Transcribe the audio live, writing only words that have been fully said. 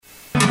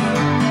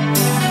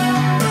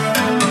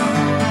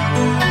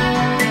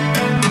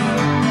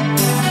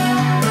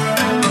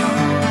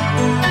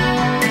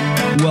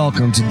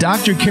Welcome to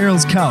Dr.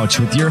 Carol's Couch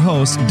with your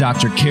host,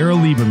 Dr. Carol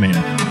Lieberman.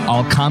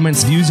 All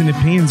comments, views, and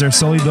opinions are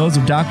solely those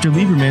of Dr.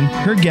 Lieberman,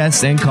 her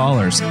guests, and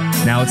callers.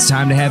 Now it's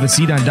time to have a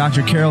seat on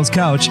Dr. Carol's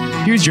Couch.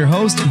 Here's your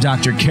host,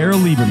 Dr. Carol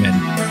Lieberman.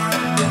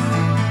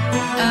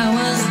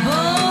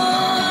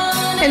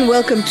 And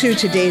welcome to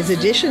today's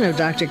edition of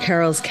Dr.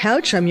 Carol's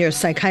Couch. I'm your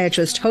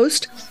psychiatrist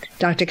host,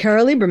 Dr.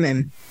 Carol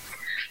Lieberman.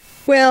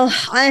 Well,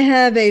 I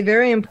have a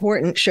very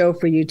important show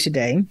for you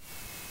today,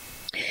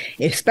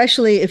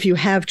 especially if you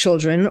have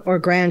children or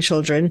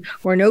grandchildren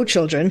or no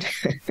children.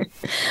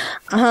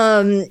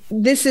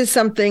 This is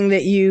something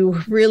that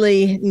you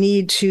really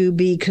need to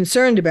be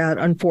concerned about,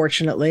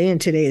 unfortunately, in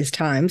today's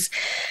times.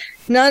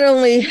 Not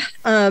only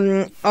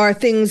are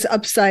things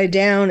upside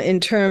down in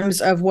terms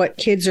of what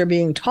kids are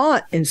being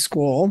taught in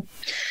school,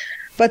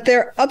 but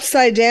they're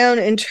upside down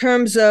in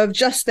terms of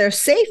just their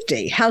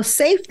safety, how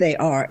safe they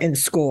are in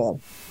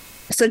school.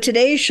 So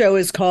today's show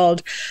is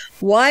called,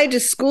 Why Do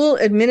School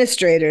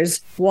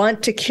Administrators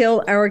Want to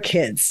Kill Our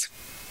Kids?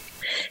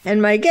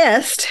 And my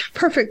guest,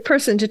 perfect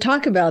person to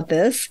talk about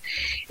this,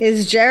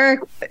 is Jared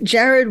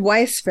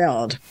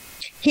Weisfeld.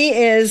 He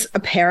is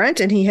a parent,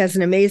 and he has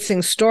an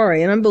amazing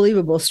story, an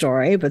unbelievable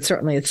story, but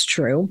certainly it's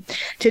true,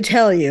 to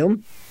tell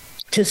you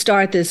to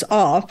start this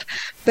off.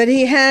 But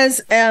he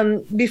has,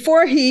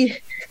 before he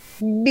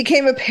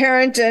became a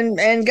parent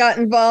and got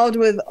involved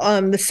with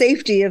the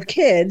safety of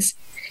kids,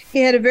 he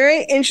had a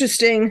very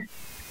interesting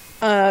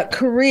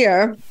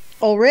career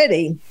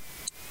already.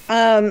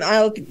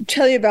 I'll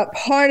tell you about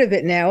part of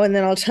it now, and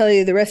then I'll tell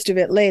you the rest of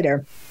it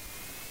later.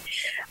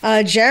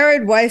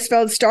 Jared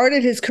Weisfeld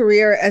started his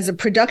career as a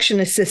production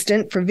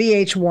assistant for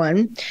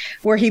VH1,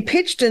 where he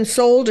pitched and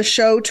sold a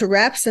show to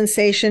rap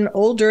sensation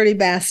Old Dirty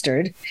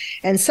Bastard,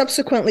 and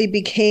subsequently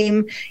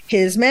became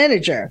his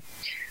manager.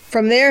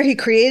 From there, he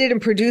created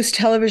and produced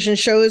television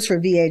shows for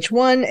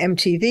VH1,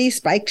 MTV,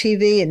 Spike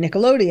TV, and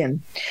Nickelodeon.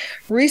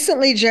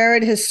 Recently,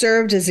 Jared has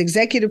served as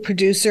executive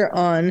producer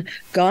on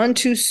Gone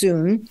Too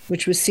Soon,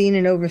 which was seen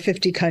in over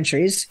 50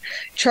 countries,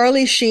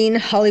 Charlie Sheen,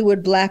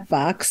 Hollywood Black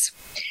Box,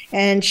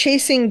 and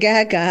Chasing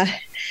Gaga,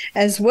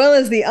 as well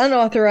as the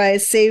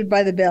unauthorized Saved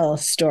by the Bell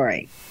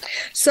story.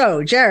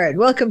 So, Jared,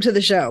 welcome to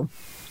the show.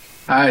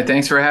 Hi,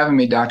 thanks for having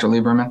me, Dr.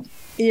 Lieberman.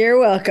 You're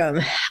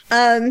welcome.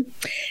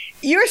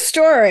 Your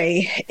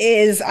story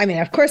is, I mean,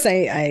 of course,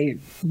 I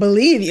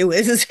believe you.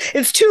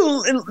 It's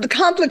too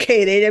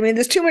complicated. I mean,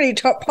 there's too many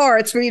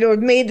parts for you to have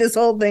made this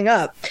whole thing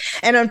up.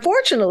 And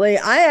unfortunately,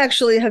 I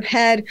actually have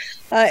had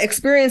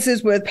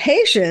experiences with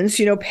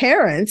patients,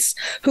 parents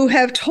who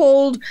have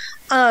told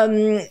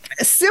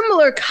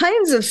similar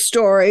kinds of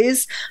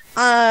stories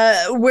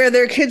where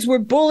their kids were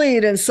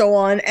bullied and so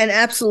on, and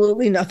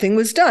absolutely nothing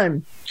was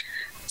done.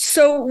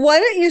 So why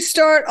don't you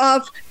start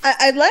off?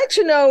 I'd like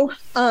to know,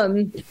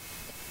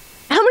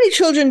 how many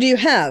children do you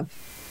have?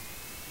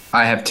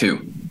 I have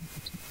two.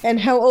 And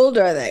how old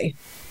are they?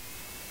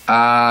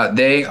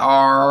 They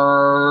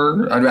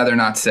are, I'd rather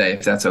not say,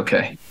 if that's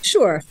okay.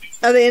 Sure.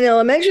 Are they in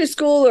elementary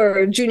school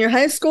or junior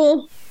high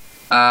school?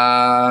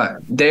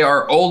 They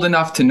are old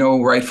enough to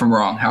know right from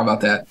wrong. How about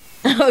that?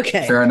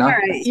 Okay. Fair enough. All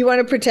right. You want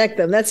to protect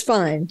them. That's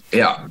fine.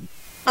 Yeah.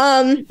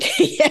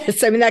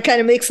 Yes. I mean, that kind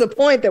of makes the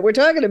point that we're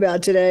talking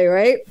about today,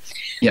 right?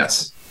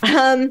 Yes.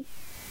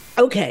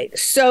 Okay.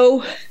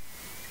 So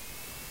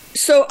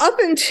up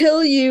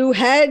until you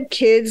had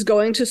kids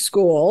going to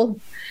school,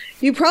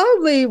 you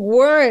probably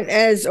weren't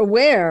as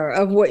aware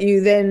of what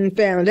you then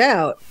found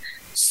out.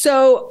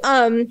 So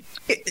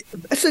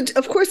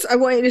of course, I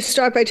want you to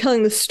start by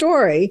telling the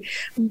story,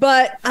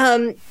 but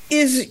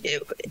is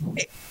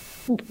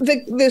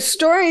the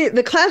story,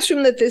 the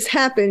classroom that this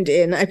happened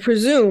in, I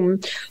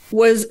presume,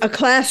 was a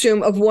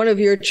classroom of one of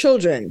your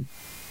children?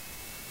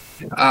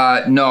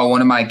 No, one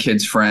of my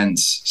kids'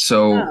 friends.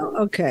 So,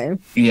 okay.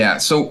 Yeah.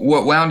 So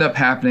what wound up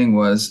happening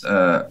was,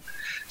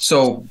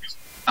 so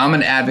I'm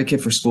an advocate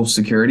for school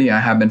security.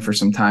 I have been for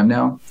some time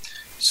now.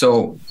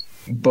 So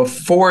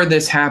before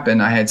this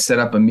happened, I had set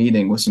up a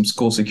meeting with some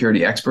school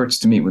security experts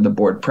to meet with the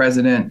board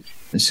president,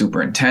 the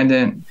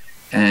superintendent,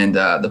 and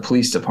the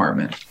police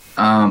department.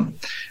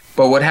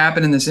 But what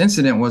happened in this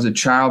incident was a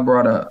child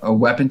brought a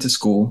weapon to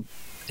school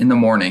in the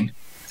morning.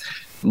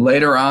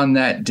 Later on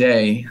that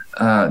day,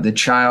 the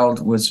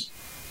child was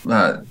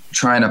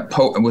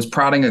was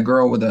prodding a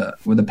girl with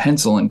a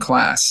pencil in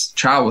class.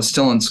 Child was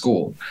still in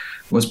school,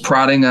 was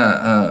prodding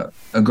a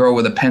girl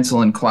with a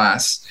pencil in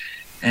class,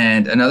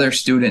 and another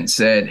student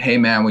said, "Hey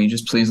man, will you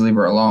just please leave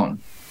her alone?"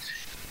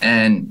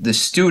 And the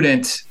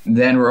student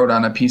then wrote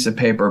on a piece of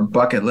paper,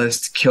 "Bucket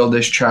list, kill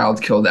this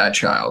child, kill that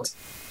child."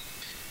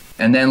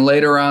 And then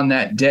later on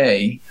that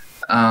day,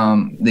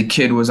 the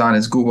kid was on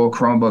his Google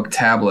Chromebook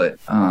tablet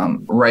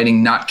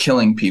writing "not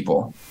killing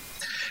people."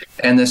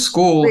 And the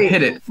school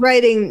hit it.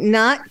 Writing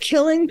 "not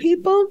killing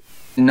people"?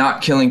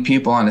 Not killing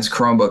people on his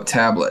Chromebook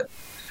tablet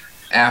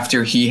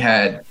after he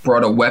had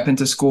brought a weapon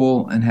to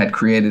school and had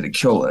created a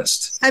kill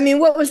list. I mean,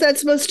 what was that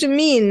supposed to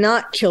mean,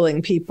 not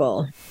killing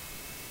people?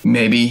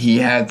 Maybe he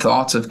had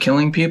thoughts of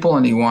killing people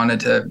and he wanted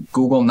to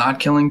Google "not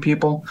killing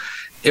people."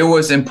 it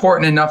was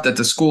important enough that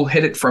the school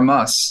hid it from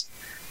us,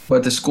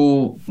 but the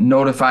school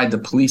notified the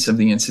police of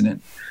the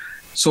incident.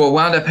 So what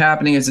wound up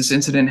happening is this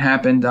incident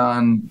happened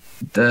on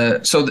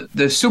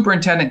the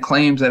superintendent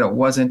claims that it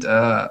wasn't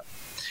a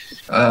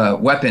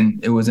weapon.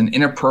 It was an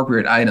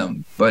inappropriate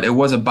item, but it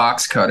was a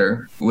box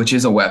cutter, which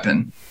is a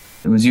weapon.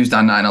 It was used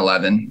on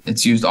 9/11.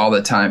 It's used all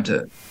the time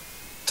to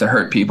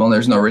hurt people, and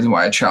there's no reason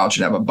why a child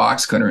should have a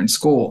box cutter in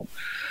school.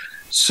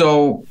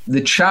 So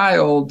the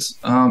child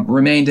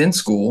remained in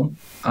school,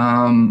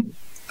 and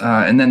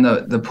then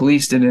the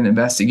police did an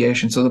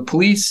investigation. So the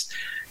police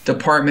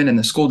department and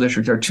the school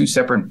district are two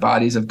separate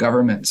bodies of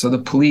government. So the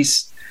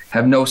police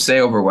have no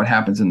say over what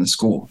happens in the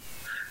school.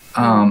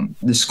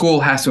 The school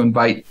has to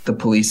invite the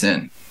police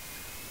in.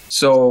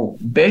 So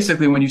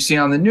basically, when you see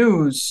on the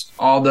news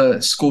all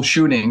the school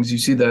shootings, you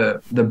see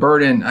the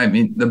burden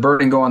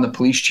go on the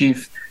police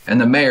chief and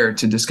the mayor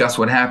to discuss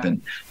what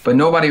happened. But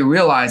nobody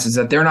realizes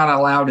that they're not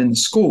allowed in the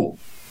school.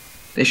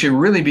 They should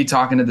really be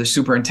talking to the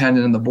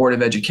superintendent and the Board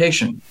of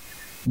Education,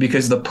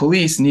 because the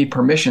police need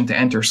permission to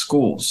enter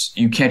schools.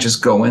 You can't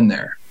just go in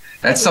there.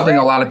 That's something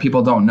a lot of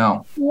people don't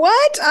know.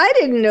 What? I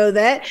didn't know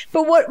that.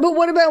 But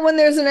what about when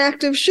there's an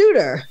active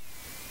shooter?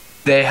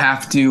 They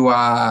have to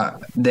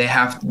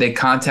they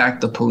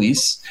contact the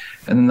police,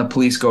 and then the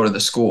police go to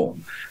the school.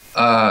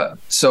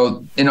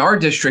 So in our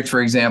district, for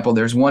example,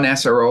 there's one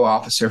SRO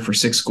officer for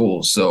 6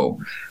 schools. So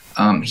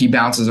he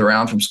bounces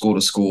around from school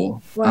to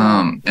school.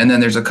 Wow. And then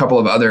there's a couple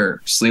of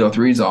other SLEO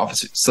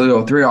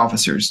 3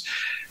 officers.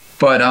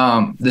 But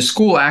the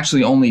school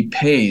actually only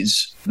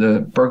pays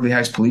the Berkeley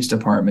Heights Police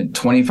Department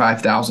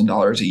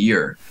 $25,000 a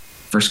year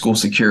for school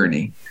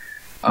security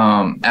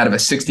out of a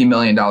 $60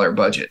 million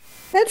budget.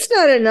 That's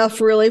not enough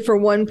really for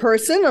one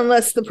person,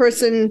 unless the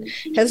person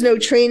has no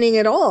training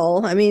at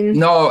all. I mean,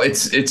 no,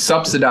 it's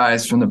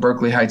subsidized from the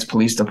Berkeley Heights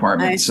Police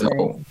Department.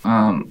 So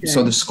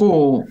the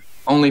school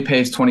only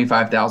pays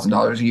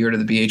 $25,000 a year to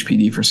the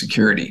BHPD for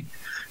security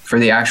for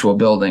the actual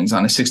buildings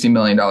on a $60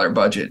 million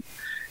budget.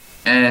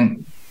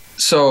 And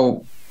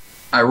so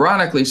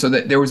ironically, so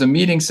that there was a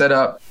meeting set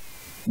up.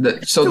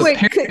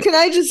 Can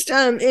I just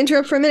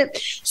interrupt for a minute?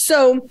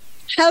 So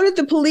how did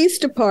the police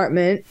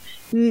department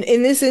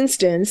in this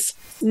instance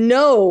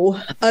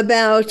know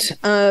about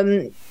how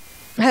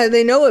did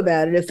they know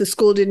about it if the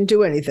school didn't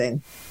do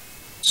anything?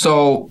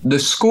 So the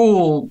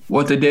school,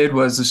 what they did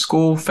was the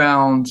school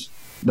found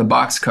the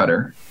box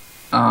cutter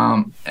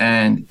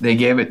and they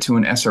gave it to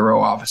an SRO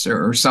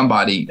officer or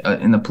somebody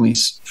in the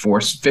police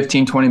force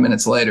 15, 20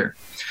 minutes later.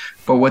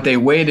 But what they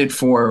waited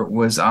for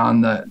was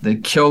on the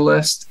kill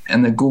list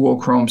and the Google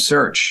Chrome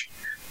search.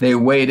 They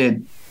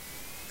waited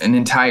an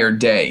entire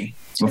day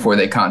before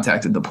they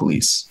contacted the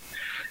police.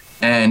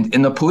 And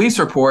in the police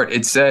report,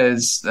 it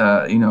says,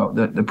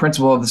 the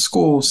principal of the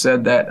school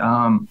said that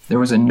there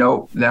was a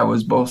note that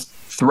was both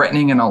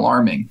threatening and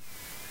alarming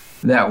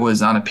that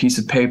was on a piece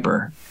of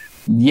paper.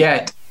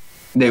 Yet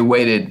they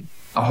waited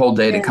a whole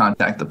day to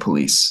contact the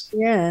police.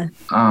 Yeah.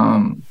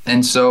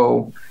 And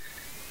so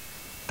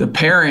the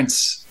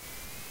parents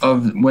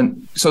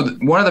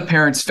one of the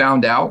parents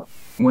found out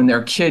when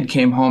their kid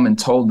came home and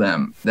told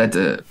them that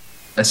the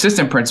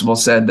assistant principal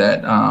said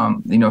that,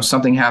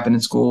 something happened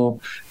in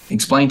school,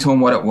 explained to him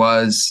what it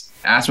was,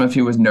 asked him if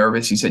he was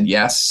nervous. He said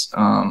yes.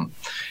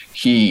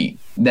 He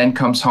then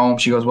comes home.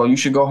 She goes, well, you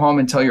should go home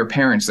and tell your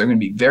parents. They're going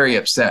to be very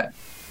upset.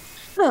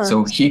 Huh.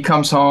 So he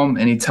comes home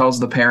and he tells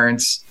the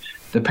parents.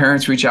 The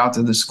parents reach out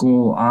to the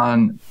school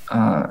on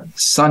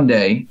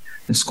Sunday.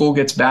 The school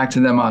gets back to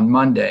them on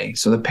Monday.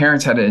 So the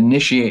parents had to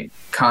initiate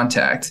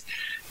contact.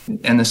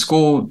 And the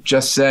school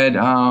just said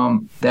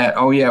that,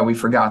 oh, yeah, we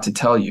forgot to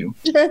tell you.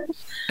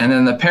 And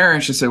then the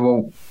parents just said,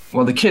 well,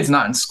 the kid's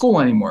not in school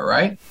anymore,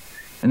 right?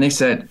 And they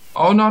said,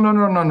 oh,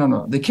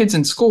 no. The kid's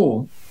in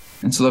school.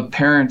 And so the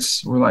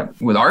parents were like,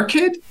 with our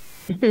kid?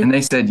 And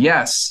they said,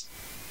 yes.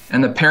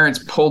 And the parents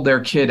pulled their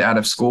kid out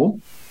of school.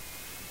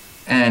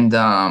 And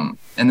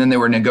then they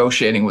were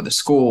negotiating with the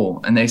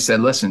school. And they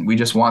said, listen, we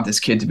just want this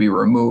kid to be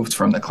removed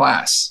from the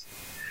class.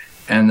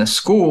 And the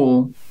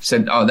school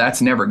said, oh,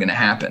 that's never going to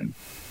happen.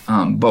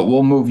 But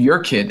we'll move your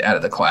kid out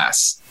of the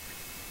class.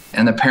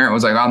 And the parent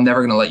was like, I'm never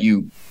going to let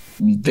you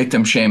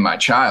victim shame my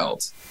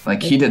child.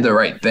 Like, he did the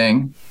right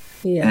thing.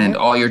 Yeah. And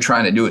all you're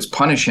trying to do is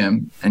punish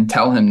him and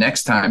tell him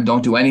next time,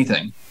 don't do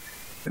anything,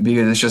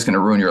 because it's just going to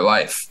ruin your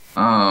life.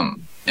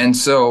 And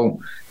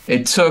so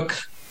it took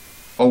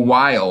a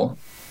while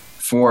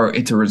for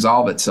it to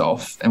resolve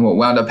itself. And what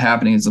wound up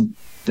happening is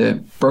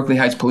the Berkeley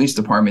Heights Police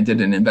Department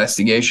did an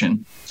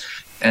investigation,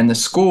 and the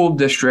school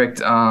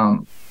district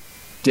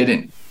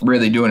didn't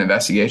really do an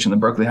investigation. The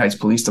Berkeley Heights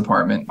Police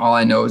Department, all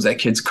I know is that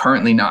kid's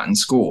currently not in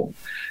school,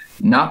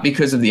 not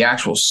because of the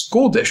actual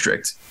school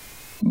district,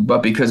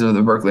 but because of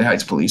the Berkeley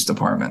Heights Police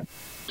Department.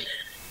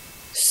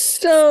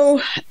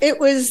 So it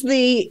was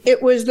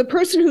the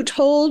person who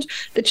told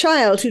the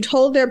child, who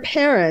told their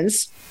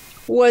parents,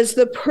 was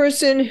the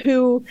person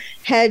who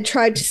had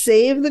tried to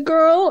save the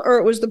girl, or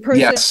it was the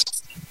person? Yes.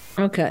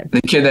 Okay.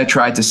 The kid that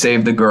tried to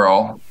save the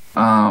girl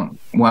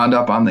wound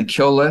up on the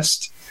kill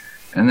list.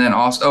 And then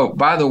also, oh,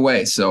 by the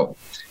way, so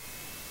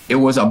it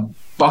was a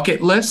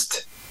bucket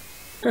list,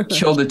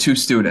 killed the 2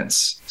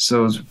 students.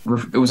 So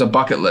it was a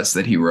bucket list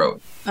that he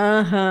wrote.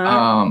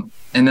 And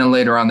then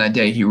later on that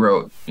day, he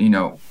wrote,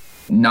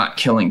 not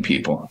killing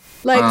people.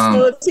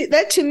 So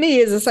that to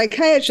me, as a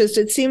psychiatrist,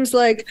 it seems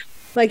like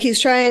he's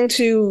trying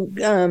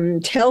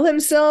to tell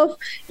himself,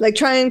 like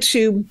trying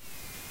to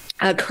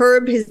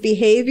curb his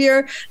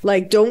behavior,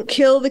 like don't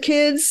kill the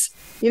kids.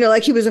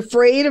 Like he was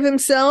afraid of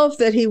himself,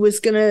 that he was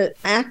going to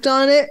act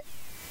on it.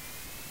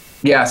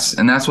 Yes,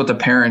 and that's what the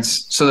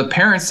parents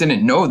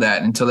didn't know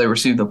that until they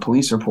received the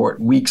police report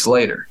weeks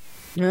later,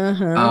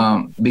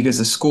 because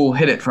the school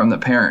hid it from the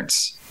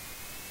parents.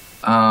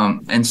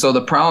 And so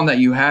the problem that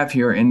you have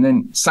here, and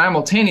then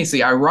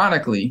simultaneously,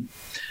 ironically,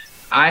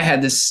 I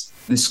had this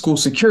school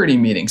security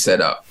meeting set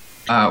up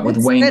with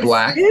Wayne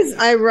Black. It is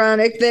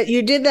ironic that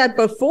you did that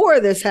before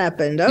this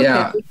happened. Okay.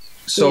 Yeah.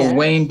 So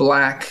Wayne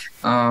Black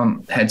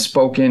had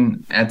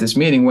spoken at this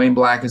meeting. Wayne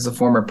Black is the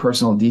former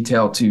personal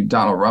detail to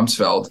Donald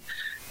Rumsfeld,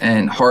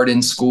 and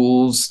hardened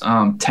schools,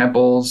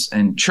 temples,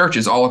 and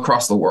churches all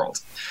across the world.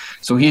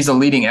 So he's a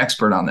leading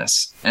expert on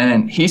this.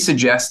 And he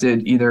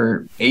suggested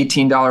either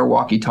 $18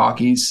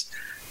 walkie-talkies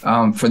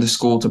for the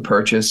school to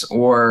purchase,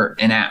 or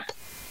an app.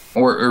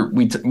 Or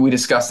we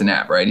discussed an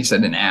app, right? He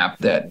said an app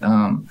that,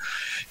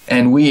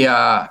 and we...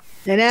 an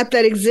app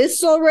that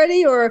exists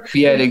already, or?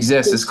 Yeah, it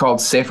exists. It's called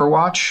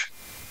SaferWatch.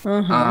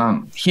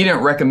 He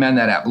didn't recommend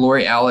that app.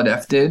 Lori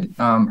Alhadeff did.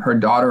 Her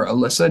daughter,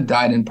 Alyssa,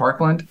 died in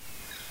Parkland.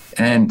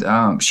 And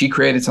she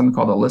created something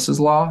called Alyssa's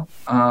Law,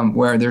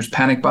 where there's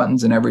panic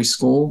buttons in every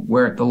school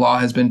where the law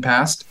has been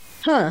passed.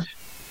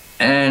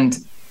 And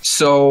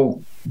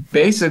so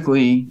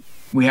basically,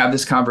 we have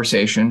this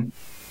conversation,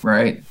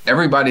 right?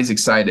 Everybody's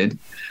excited.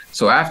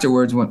 So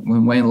afterwards,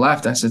 when Wayne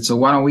left, I said, so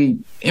why don't we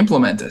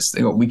implement this? They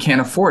go, we can't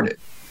afford it.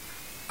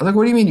 I was like,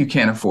 what do you mean you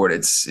can't afford it?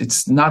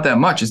 It's not that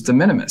much. It's de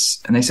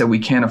minimis. And they said, we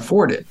can't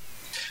afford it.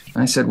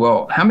 And I said,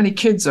 well, how many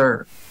kids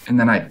are... And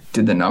then I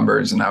did the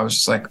numbers, and I was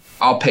just like,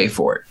 I'll pay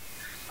for it.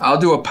 I'll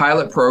do a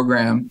pilot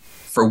program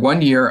for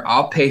 1 year.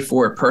 I'll pay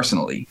for it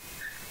personally.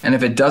 And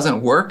if it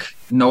doesn't work,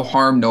 no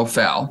harm, no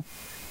foul.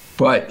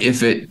 But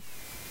if it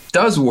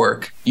does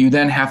work, you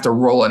then have to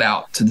roll it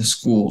out to the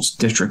schools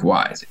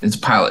district-wide. It's a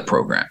pilot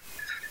program.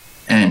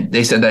 And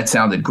they said that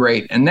sounded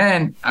great. And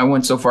then I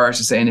went so far as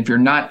to say, and if you're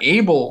not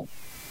able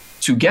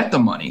to get the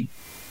money,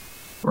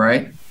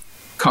 right,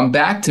 come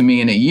back to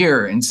me in a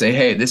year and say,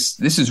 hey, this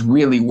is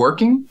really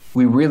working.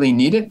 We really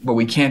need it, but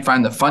we can't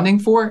find the funding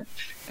for it.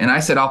 And I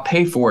said, I'll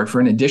pay for it for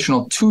an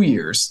additional 2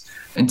 years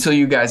until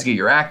you guys get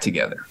your act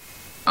together.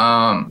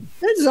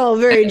 That's all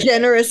very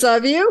generous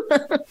of you.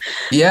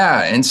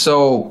 Yeah. And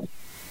so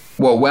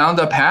what wound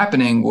up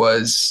happening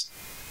was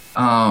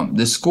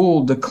the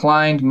school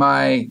declined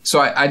so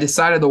I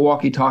decided the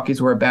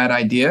walkie-talkies were a bad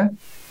idea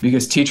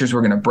because teachers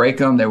were going to break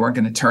them. They weren't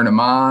going to turn them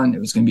on. It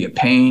was going to be a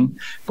pain.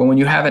 But when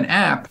you have an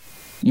app,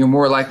 you're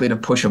more likely to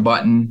push a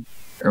button,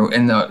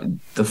 and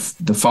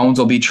the phones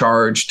will be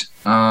charged.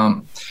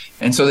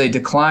 And so they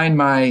declined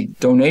my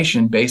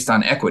donation based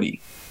on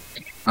equity.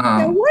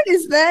 Now, what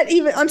is that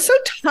even? I'm so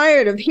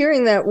tired of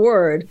hearing that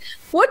word.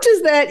 What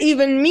does that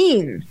even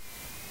mean?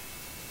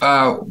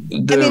 What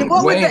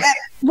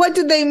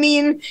did they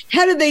mean?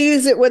 How did they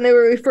use it when they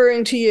were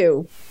referring to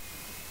you?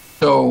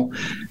 So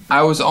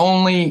I was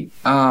only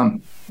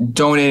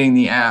donating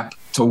the app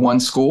to one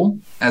school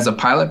as a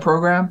pilot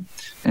program.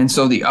 And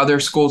so the other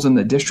schools in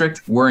the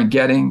district weren't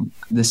getting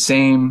the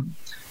same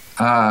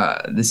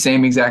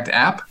exact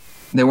app.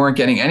 They weren't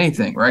getting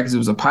anything, right? Because it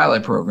was a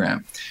pilot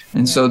program.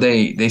 And so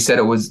they said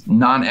it was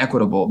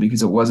non-equitable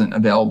because it wasn't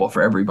available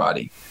for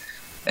everybody.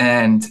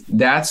 And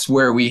that's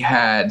where we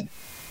had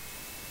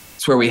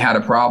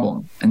a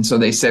problem. And so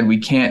they said, we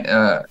can't,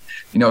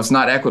 it's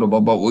not equitable,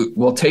 but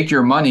we'll take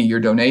your money, your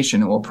donation,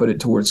 and we'll put it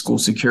towards school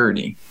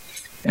security.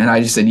 And I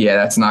just said, yeah,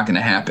 that's not going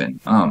to happen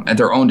at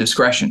their own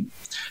discretion.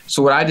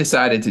 So what I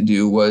decided to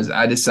do was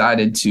I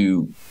decided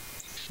to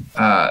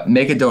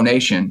make a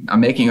donation.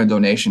 I'm making a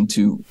donation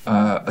to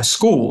a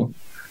school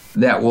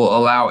that will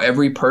allow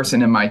every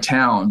person in my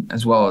town,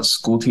 as well as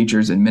school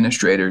teachers,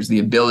 administrators, the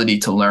ability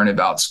to learn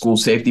about school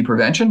safety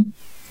prevention.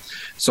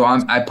 So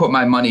I put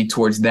my money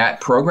towards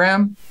that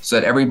program so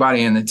that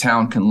everybody in the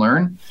town can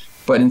learn.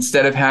 But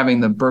instead of having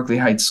the Berkeley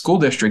Heights School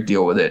District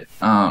deal with it,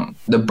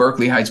 the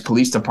Berkeley Heights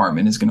Police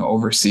Department is going to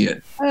oversee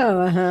it.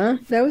 Oh,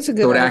 That was a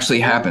good So it idea.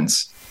 actually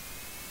happens.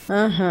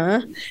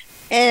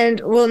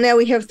 And well, now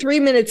we have 3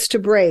 minutes to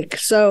break.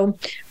 So,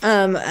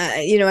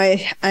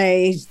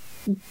 I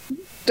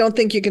don't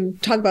think you can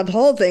talk about the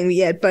whole thing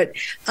yet, but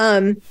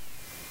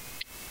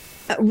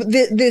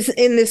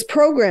this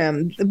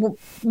program,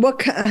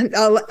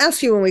 I'll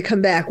ask you when we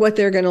come back what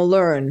they're going to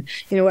learn,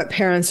 what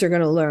parents are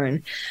going to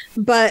learn.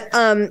 But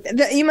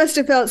you must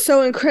have felt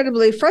so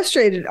incredibly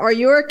frustrated. Are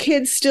your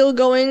kids still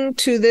going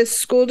to this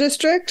school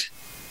district?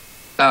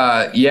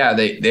 Yeah,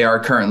 they are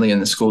currently in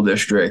the school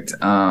district.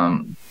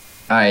 I'm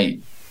a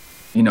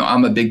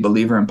big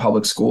believer in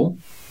public school.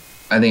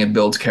 I think it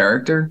builds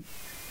character.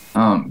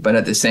 But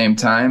at the same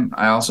time,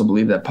 I also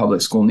believe that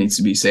public school needs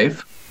to be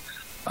safe.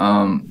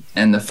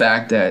 And the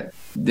fact that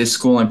this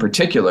school in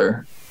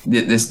particular,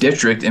 this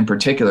district in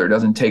particular,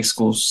 doesn't take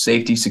school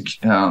safety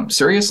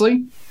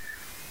seriously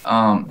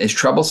is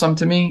troublesome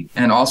to me.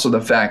 And also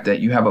the fact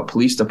that you have a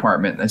police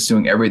department that's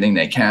doing everything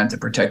they can to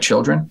protect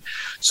children.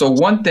 So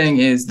one thing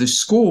is the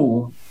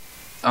school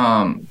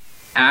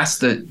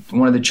asked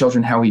one of the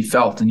children how he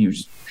felt, and he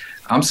was,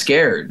 I'm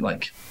scared.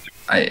 Like,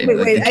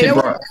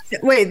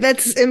 wait,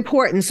 that's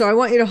important. So I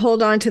want you to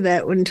hold on to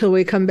that until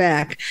we come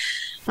back,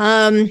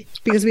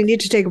 because we need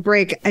to take a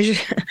break.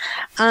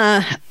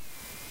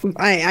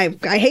 I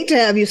hate to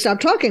have you stop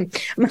talking.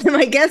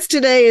 My guest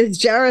today is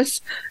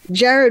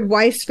Jared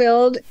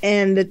Weisfeld,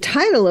 and the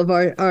title of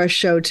our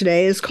show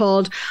today is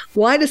called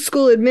 "Why Do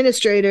School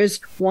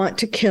Administrators Want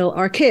to Kill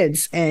Our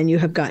Kids?" And you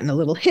have gotten a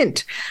little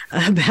hint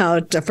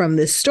from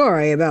this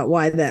story about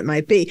why that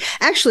might be.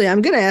 Actually,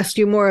 I'm going to ask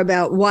you more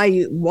about why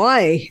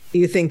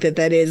you think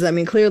that is. I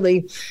mean,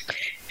 clearly,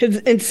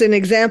 it's an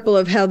example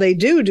of how they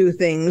do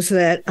things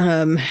that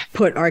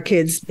put our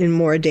kids in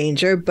more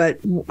danger, but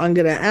I'm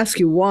going to ask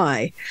you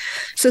why.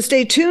 So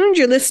stay tuned.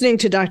 You're listening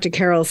to Dr.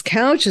 Carol's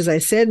Couch. As I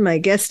said, my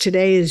guest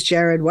today is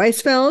Jared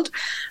Weisfeld.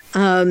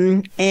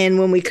 And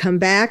when we come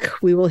back,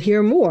 we will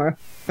hear more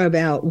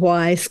about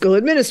why school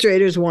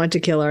administrators want to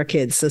kill our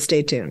kids. So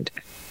stay tuned.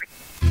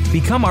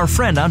 Become our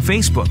friend on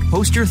Facebook.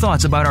 Post your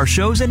thoughts about our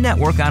shows and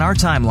network on our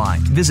timeline.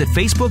 Visit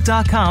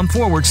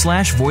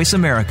facebook.com/Voice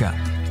America.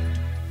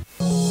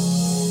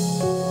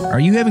 Are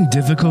you having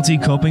difficulty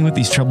coping with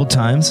these troubled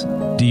times?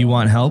 Do you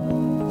want help?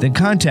 Then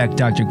contact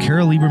Dr.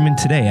 Carol Lieberman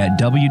today at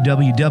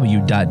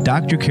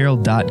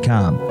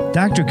www.drcarol.com.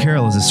 Dr.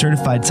 Carol is a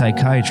certified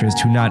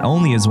psychiatrist who not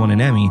only has won an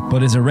Emmy,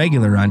 but is a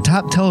regular on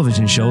top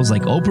television shows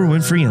like Oprah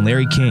Winfrey and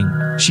Larry King.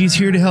 She's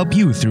here to help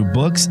you through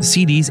books,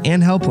 CDs,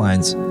 and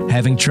helplines.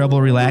 Having trouble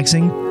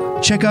relaxing?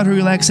 Check out her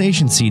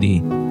relaxation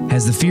CD.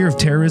 Has the fear of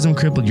terrorism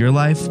crippled your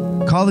life?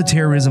 Call the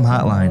Terrorism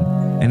Hotline.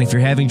 And if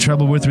you're having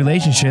trouble with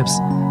relationships,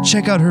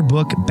 check out her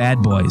book,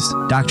 Bad Boys.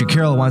 Dr.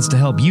 Carol wants to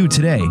help you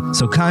today,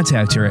 so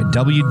contact her at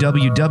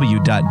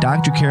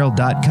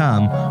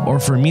www.drcarol.com or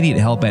for immediate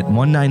help at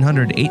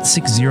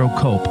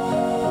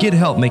 1-900-860-COPE. Get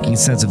help making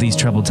sense of these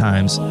troubled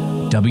times.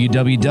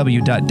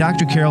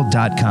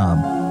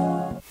 www.drcarol.com.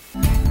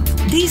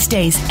 These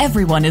days,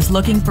 everyone is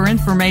looking for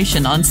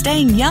information on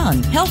staying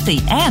young,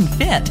 healthy, and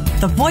fit.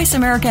 The Voice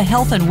America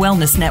Health and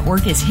Wellness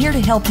Network is here to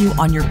help you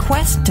on your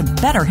quest to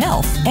better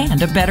health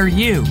and a better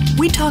you.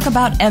 We talk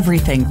about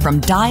everything from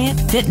diet,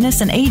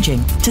 fitness, and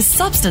aging to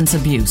substance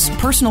abuse,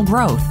 personal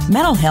growth,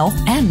 mental health,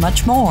 and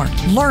much more.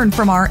 Learn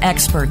from our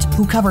experts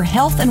who cover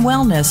health and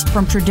wellness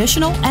from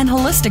traditional and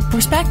holistic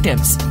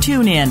perspectives.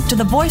 Tune in to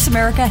the Voice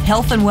America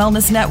Health and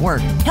Wellness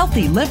Network.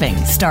 Healthy living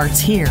starts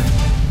here.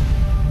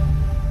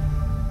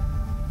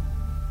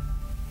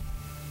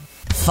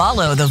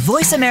 Follow the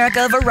Voice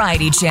America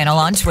Variety channel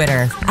on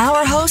Twitter.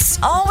 Our hosts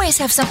always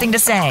have something to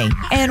say,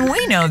 and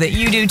we know that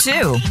you do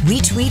too. We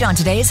tweet on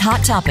today's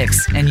hot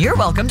topics, and you're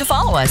welcome to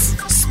follow us.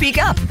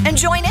 Speak up and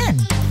join in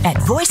at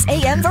Voice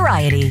AM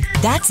Variety.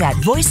 That's at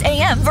Voice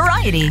AM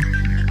Variety.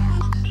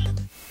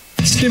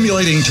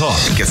 Stimulating talk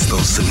gets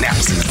those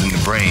synapses in the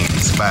brain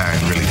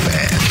firing really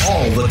fast.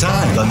 all the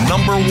time. The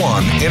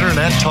 #1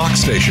 internet talk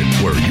station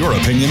where your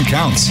opinion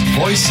counts.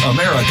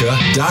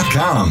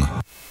 VoiceAmerica.com.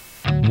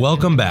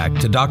 Welcome back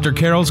to Dr.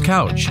 Carol's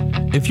Couch.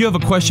 If you have a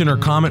question or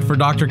comment for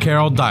Dr.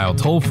 Carol, dial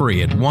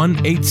toll-free at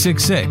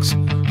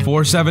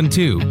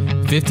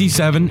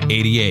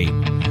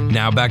 1-866-472-5788.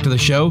 Now back to the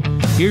show.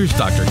 Here's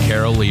Dr.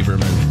 Carol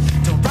Lieberman.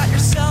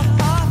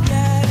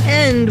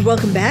 And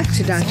welcome back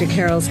to Dr.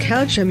 Carol's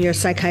Couch. I'm your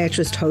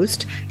psychiatrist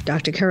host,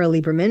 Dr. Carol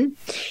Lieberman.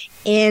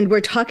 And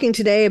we're talking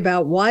today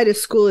about why do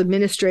school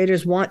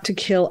administrators want to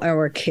kill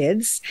our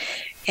kids.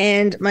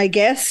 And my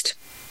guest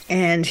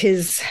and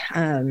his...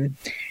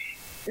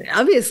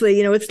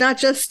 obviously, it's not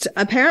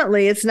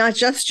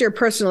just your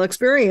personal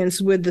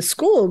experience with the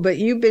school, but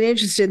you've been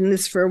interested in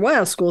this for a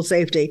while, school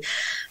safety.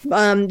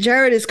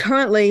 Jared is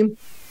currently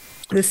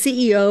the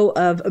CEO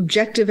of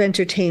Objective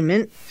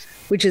Entertainment,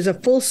 which is a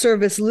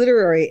full-service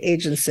literary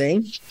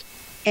agency.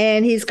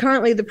 And he's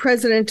currently the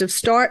president of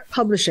Start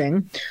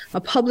Publishing, a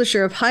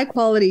publisher of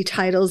high-quality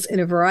titles in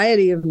a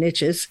variety of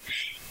niches,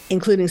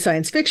 including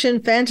science fiction,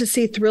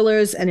 fantasy,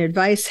 thrillers, and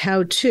advice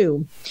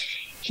how-to.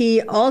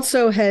 He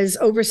also has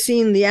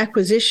overseen the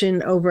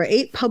acquisition over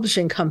 8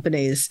 publishing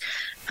companies.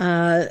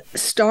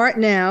 Start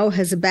now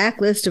has a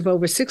backlist of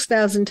over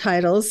 6,000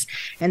 titles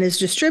and is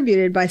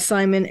distributed by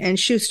Simon &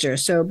 Schuster.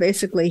 So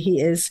basically,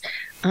 he is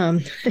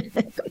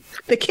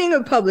the king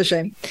of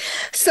publishing.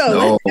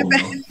 So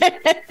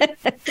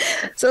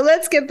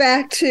let's get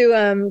back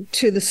to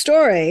the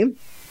story.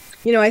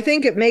 I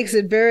think it makes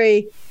it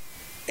very...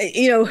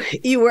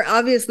 you were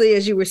obviously,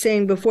 as you were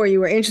saying before,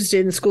 you were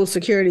interested in school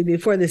security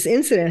before this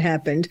incident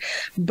happened.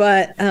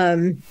 But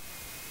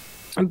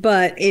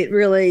But it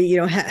really,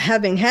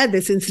 having had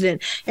this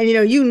incident, and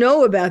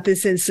about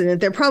this incident,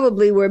 there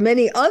probably were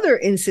many other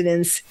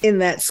incidents in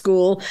that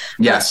school,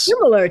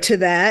 similar to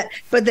that,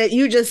 but that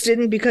you just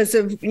didn't, because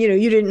of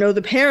you didn't know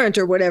the parent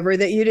or whatever,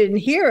 that you didn't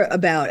hear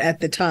about at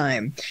the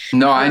time.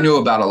 No, I knew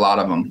about a lot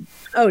of them.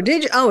 Oh,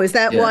 did you? Oh, is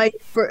that why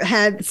you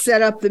had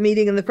set up the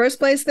meeting in the first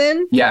place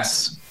then?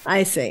 Yes.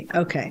 I see.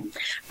 Okay.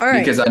 All right.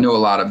 Because I knew a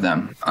lot of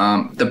them.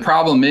 The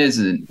problem is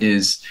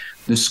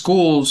the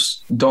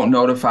schools don't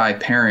notify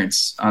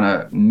parents on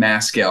a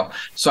mass scale.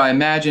 So I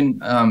imagine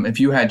if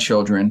you had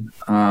children,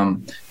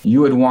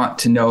 you would want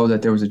to know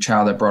that there was a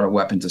child that brought a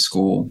weapon to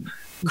school,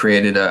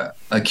 created a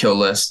kill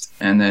list,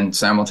 and then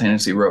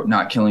simultaneously wrote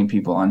 "not killing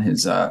people" on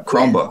his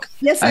Chromebook.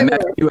 Yes, I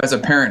imagine you as a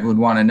parent would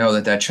want to know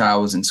that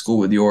child was in school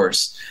with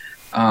yours.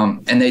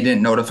 And they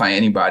didn't notify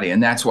anybody.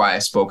 And that's why I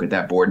spoke at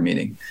that board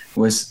meeting,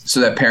 was so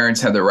that parents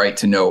had the right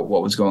to know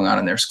what was going on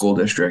in their school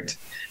district.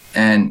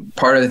 And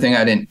part of the thing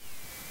I didn't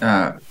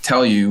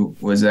tell you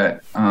was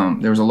that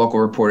there was a local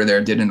reporter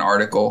there, did an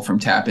article from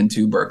Tappan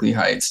to Berkeley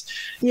Heights.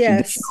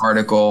 Yes. An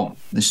article.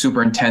 The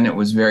superintendent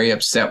was very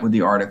upset with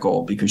the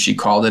article because she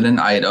called it an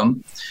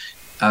item,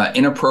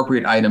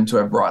 inappropriate item to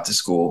have brought to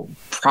school,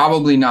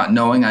 probably not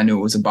knowing I knew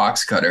it was a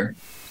box cutter.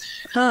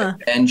 Huh.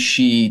 And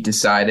she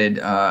decided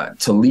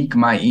to leak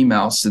my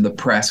emails to the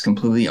press,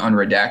 completely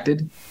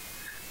unredacted,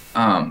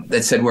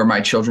 that said where my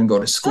children go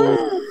to school.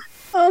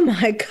 Oh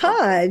my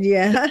God!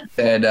 Yeah.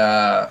 Said,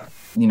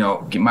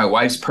 my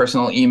wife's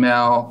personal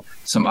email,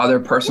 some other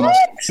personal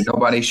stuff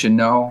nobody should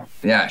know.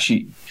 Yeah,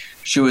 she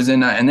was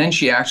in, and then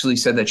she actually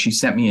said that she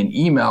sent me an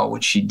email,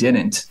 which she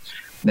didn't,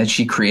 that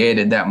she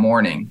created that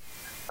morning,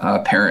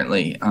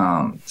 apparently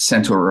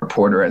sent to a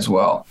reporter as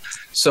well.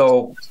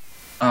 So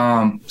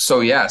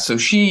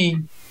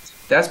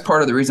that's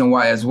part of the reason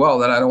why as well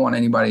that I don't want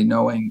anybody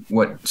knowing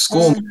what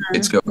school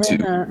kids go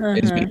to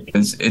is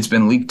because it's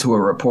been leaked to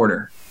a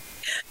reporter.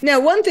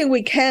 Now, one thing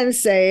we can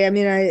say,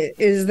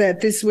 is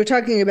that we're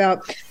talking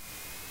about,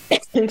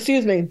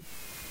 excuse me,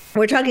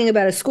 we're talking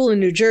about a school in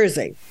New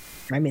Jersey.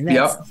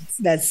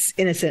 That's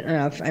innocent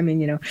enough.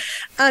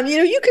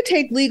 You could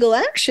take legal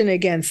action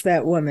against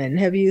that woman.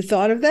 Have you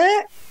thought of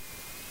that?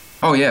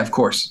 Oh, yeah, of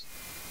course.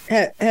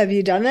 Have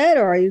you done that,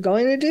 or are you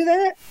going to do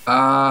that?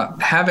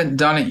 Haven't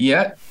done it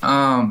yet,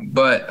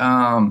 but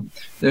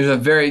there's a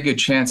very good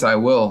chance I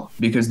will,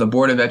 because the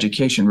Board of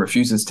Education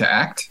refuses to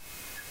act.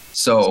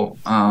 So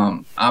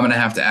I'm going to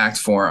have to act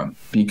for them,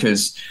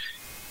 because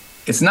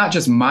it's not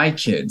just my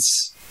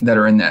kids that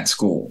are in that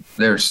school.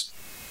 There's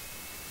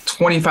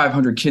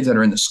 2,500 kids that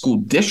are in the school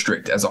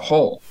district as a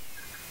whole.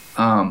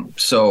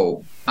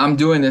 So I'm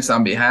doing this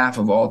on behalf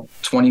of all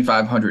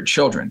 2,500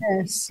 children,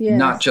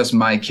 not just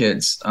my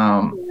kids.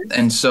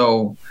 And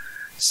so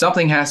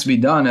something has to be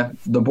done. If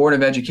the Board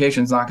of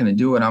Education is not going to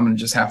do it, I'm going to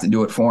just have to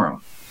do it for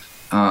them.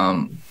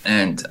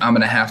 And I'm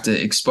going to have to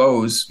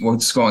expose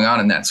what's going on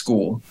in that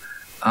school.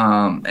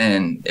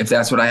 And if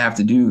that's what I have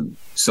to do,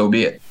 so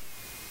be it.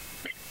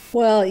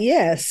 Well,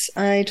 yes,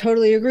 I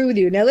totally agree with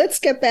you. Now, let's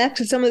get back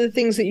to some of the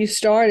things that you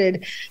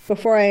started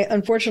before I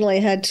unfortunately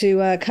had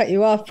to cut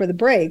you off for the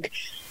break.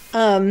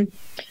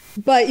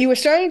 But you were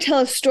starting to tell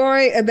a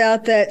story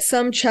about that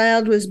some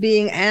child was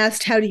being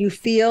asked, how do you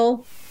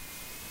feel?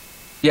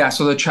 Yeah,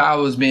 so the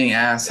child was being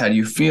asked, how do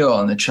you feel?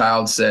 And the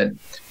child said,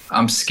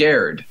 I'm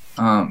scared,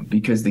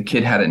 because the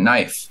kid had a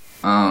knife.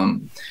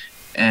 And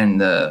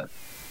the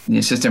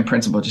assistant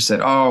principal just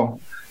said,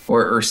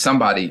 or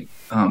somebody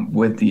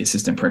with the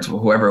assistant principal,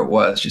 whoever it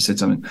was, just said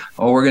something,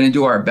 we're going to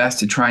do our best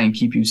to try and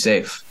keep you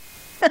safe.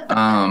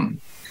 The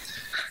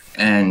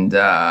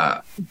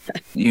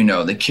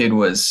kid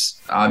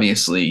was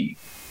obviously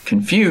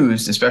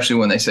confused, especially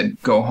when they said,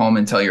 go home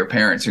and tell your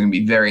parents. They're going to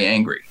be very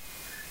angry.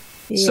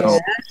 Yeah. So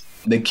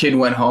the kid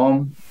went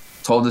home,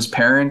 told his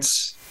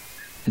parents.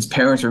 His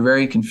parents were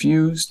very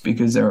confused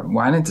because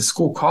why didn't the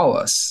school call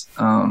us?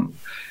 And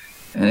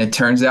it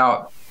turns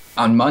out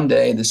on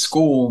Monday, the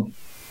school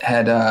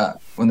had,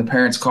 when the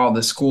parents called,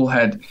 the school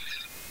had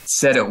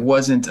said it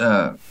wasn't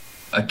a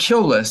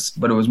kill list,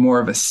 but it was more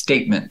of a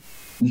statement.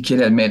 The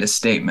kid had made a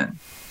statement.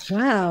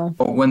 Wow.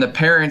 But when the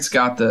parents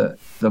got the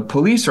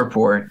police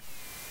report,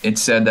 it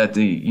said that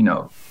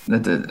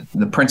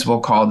the principal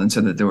called and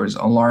said that there was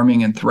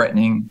alarming and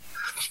threatening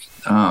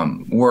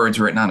words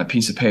written on a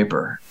piece of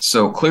paper.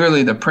 So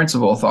clearly the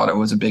principal thought it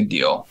was a big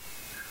deal.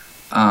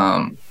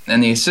 And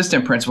the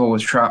assistant principal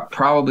was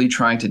probably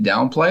trying to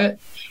downplay it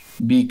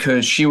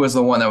because she was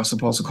the one that was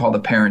supposed to call the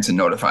parents and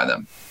notify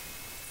them.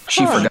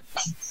 She forgot.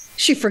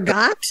 She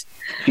forgot?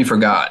 She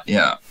forgot,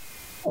 yeah.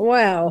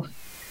 Wow.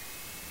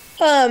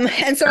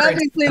 And so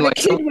obviously the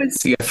kid was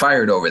to get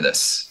fired over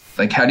this.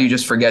 Like, how do you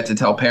just forget to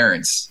tell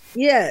parents?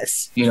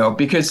 Yes.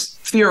 Because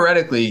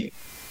theoretically,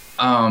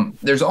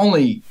 there's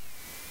only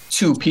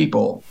two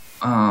people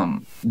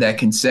that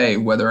can say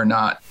whether or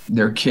not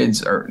they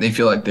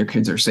feel like their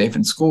kids are safe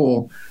in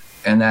school,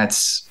 and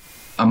that's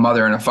a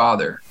mother and a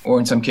father, or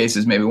in some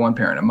cases maybe one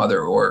parent, a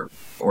mother or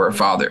a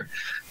father.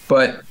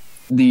 But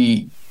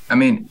the I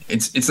mean,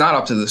 it's not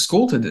up to the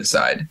school to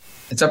decide.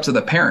 It's up to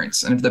the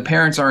parents. And if the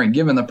parents aren't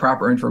given the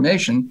proper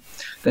information,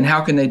 then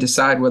how can they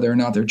decide whether or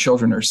not their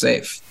children are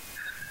safe?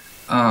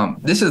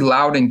 This is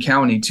Loudoun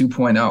County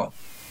 2.0.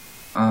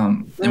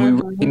 And we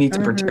really need to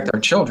protect our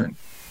children.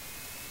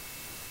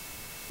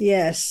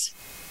 Yes.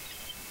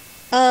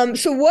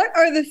 So what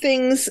are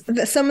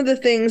some of the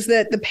things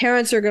that the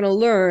parents are going to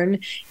learn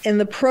in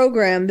the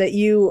program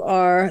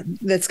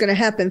that's going to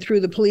happen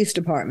through the police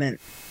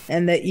department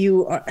and that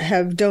you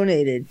have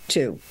donated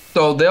to?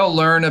 So they'll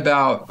learn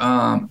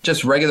about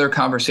just regular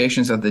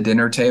conversations at the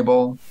dinner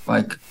table,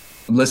 like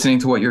listening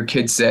to what your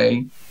kids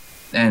say,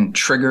 and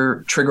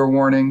trigger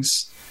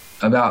warnings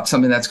about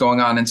something that's going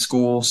on in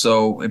school.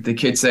 So if the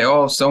kids say,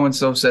 oh,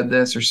 so-and-so said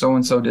this or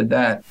so-and-so did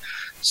that,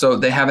 so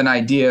they have an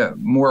idea,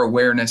 more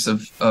awareness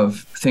of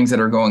things that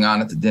are going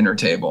on at the dinner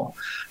table.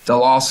 They'll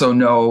also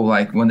know,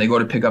 like when they go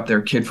to pick up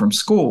their kid from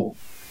school,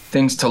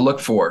 things to look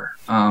for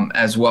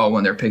as well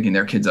when they're picking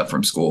their kids up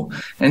from school.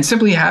 And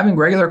simply having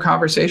regular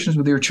conversations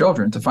with your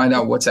children to find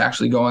out what's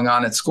actually going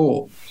on at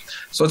school.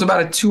 So it's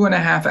about a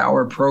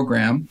 2.5-hour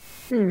program.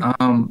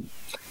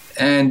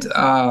 And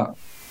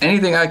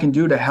anything I can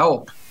do to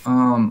help,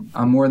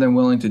 I'm more than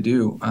willing to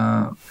do.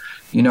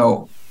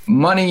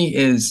 Money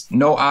is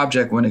no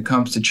object when it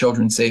comes to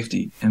children's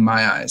safety in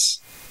my eyes.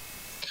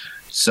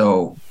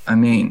 So, I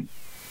mean,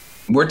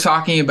 we're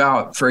talking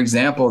about, for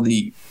example,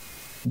 the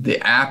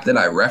app that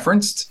I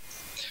referenced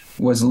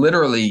was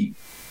literally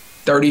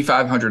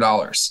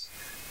 $3,500.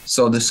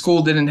 So the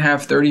school didn't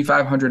have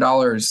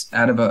 $3,500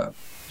 out of a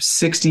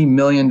 $60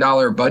 million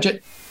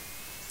budget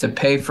to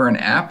pay for an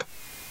app.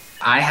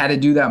 I had to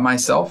do that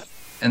myself.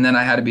 And then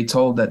I had to be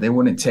told that they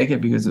wouldn't take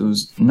it because it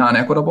was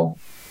non-equitable.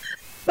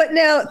 But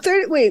now,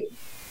 the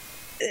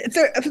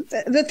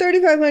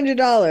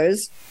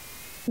 $3,500,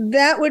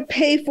 that would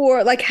pay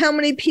for, like, how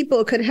many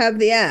people could have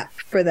the app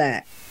for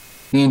that?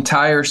 The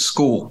entire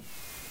school.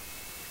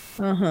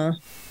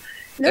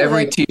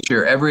 Every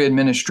teacher, every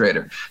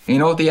administrator. And you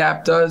know what the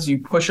app does? You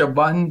push a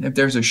button if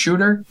there's a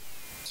shooter.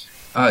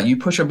 You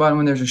push a button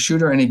when there's a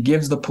shooter, and it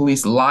gives the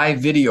police live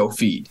video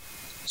feed.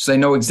 So they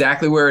know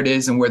exactly where it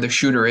is and where the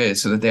shooter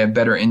is so that they have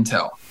better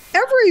intel.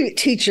 Every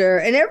teacher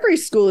and every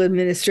school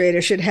administrator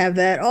should have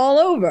that all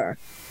over.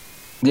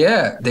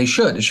 Yeah, they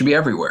should. It should be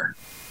everywhere.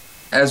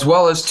 As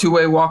well as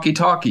two-way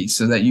walkie-talkies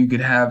so that you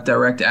could have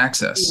direct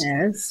access.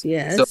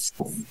 Yes.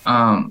 So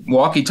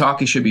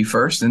walkie-talkie should be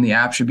first and the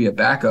app should be a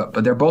backup,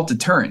 but they're both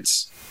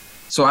deterrents.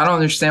 So I don't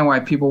understand why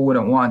people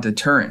wouldn't want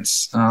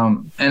deterrence.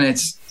 And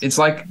it's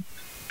like,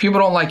 people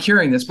don't like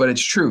hearing this, but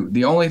it's true.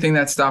 The only thing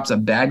that stops a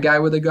bad guy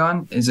with a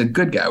gun is a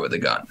good guy with a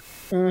gun.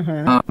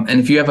 And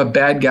if you have a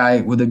bad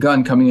guy with a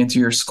gun coming into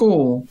your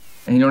school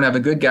and you don't have a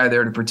good guy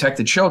there to protect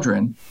the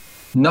children,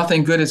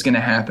 nothing good is going to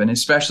happen,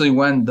 especially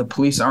when the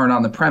police aren't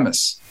on the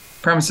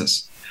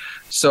premises.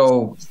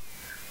 So,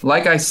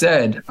 like I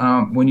said,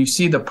 when you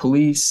see the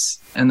police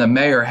and the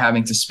mayor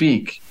having to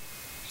speak,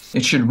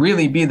 it should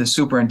really be the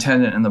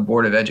superintendent and the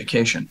Board of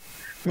Education.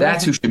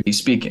 That's who should be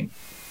speaking.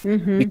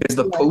 Because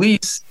the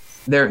police,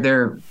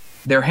 their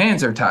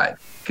hands are tied.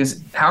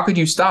 Because how could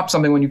you stop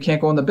something when you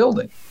can't go in the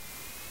building?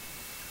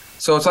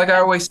 So it's like I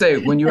always say,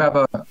 when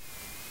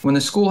the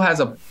school has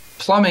a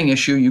plumbing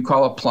issue, you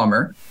call a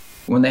plumber.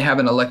 When they have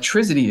an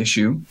electricity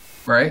issue,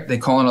 right, they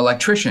call an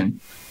electrician.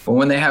 But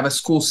when they have a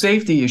school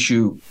safety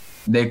issue,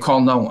 they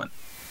call no one.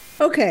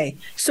 Okay,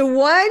 so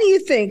why do you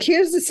think,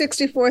 here's the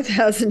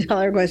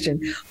 $64,000 question.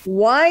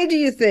 Why do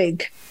you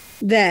think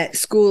that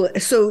school,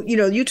 so,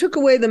 you took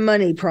away the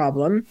money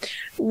problem.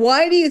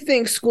 Why do you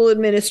think school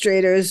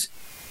administrators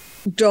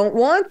don't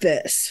want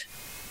this?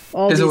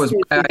 Because it was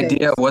my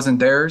idea, it wasn't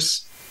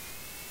theirs.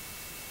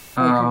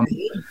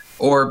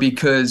 Or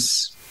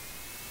because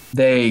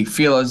they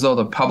feel as though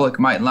the public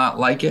might not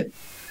like it,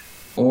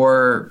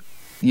 or,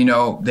 they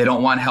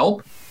don't want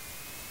help.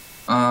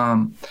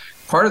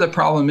 Part of the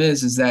problem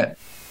is that,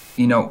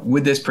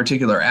 with this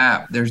particular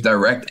app, there's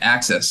direct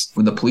access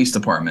with the police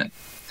department.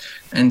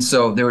 And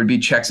so there would be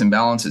checks and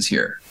balances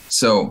here.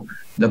 So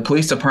the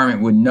police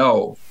department would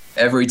know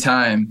every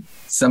time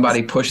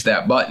somebody pushed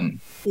that button.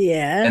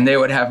 Yeah. And they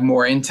would have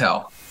more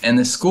intel. And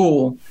the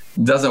school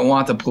doesn't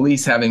want the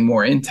police having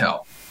more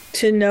intel.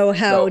 To know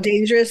how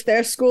dangerous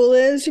their school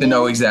is? To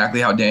know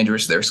exactly how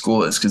dangerous their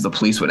school is, because the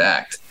police would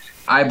act.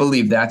 I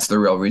believe that's the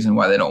real reason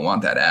why they don't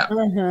want that app.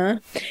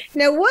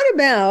 Now, what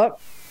about,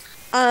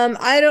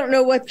 I don't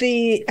know what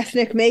the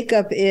ethnic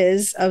makeup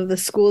is of the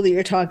school that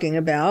you're talking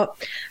about,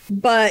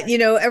 but,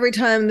 every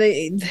time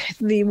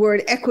the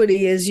word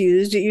equity is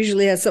used, it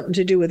usually has something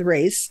to do with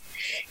race.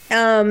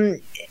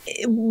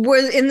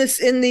 Was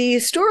in the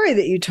story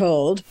that you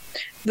told,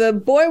 the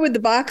boy with the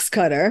box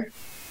cutter,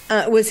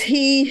 was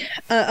he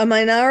a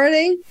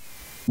minority?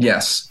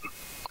 Yes.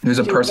 He was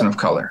a person of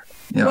color.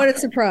 Yeah. What a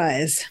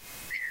surprise.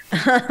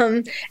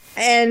 And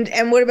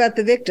what about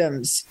the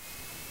victims?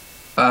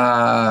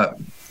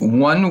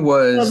 One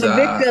was the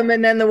victim,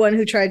 and then the one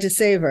who tried to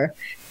save her.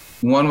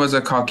 One was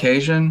a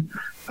Caucasian.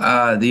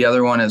 The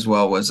other one as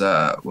well was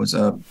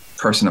a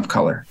person of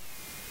color.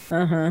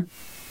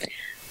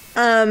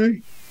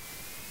 was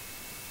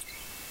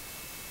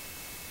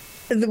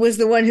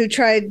the one who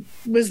tried,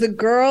 was the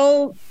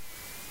girl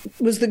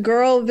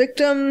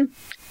victim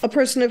a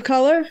person of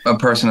color? A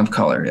person of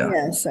color, yeah.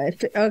 Yes,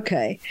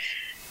 okay.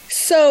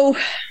 So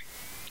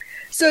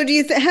how do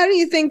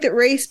you think that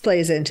race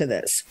plays into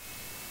this?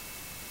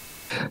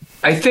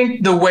 I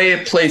think the way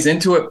it plays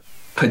into it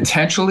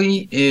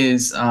potentially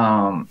is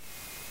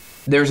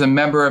there's a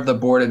member of the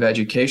Board of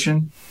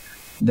Education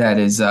that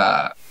is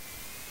I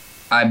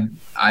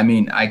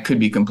mean, I could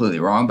be completely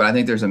wrong, but I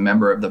think there's a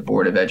member of the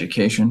Board of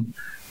Education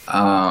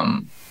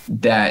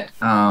that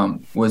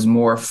was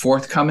more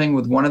forthcoming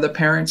with one of the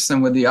parents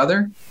than with the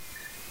other.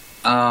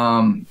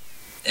 And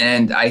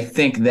I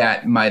think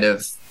that might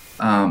have,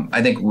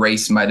 I think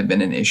race might have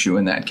been an issue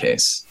in that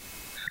case,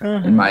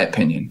 in my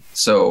opinion.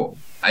 So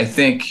I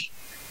think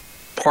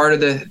part of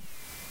the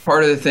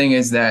thing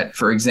is that,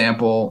 for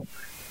example,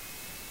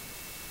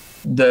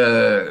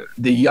 the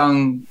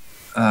young,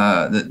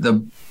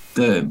 the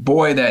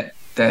boy that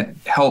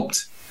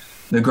helped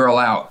the girl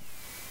out,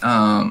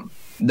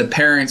 the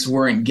parents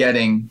weren't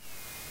getting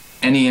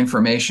any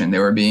information. They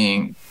were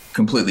being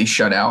completely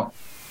shut out.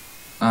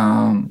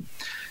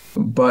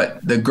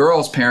 But the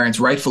girl's parents,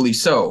 rightfully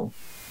so,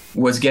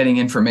 was getting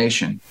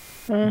information.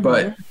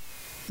 But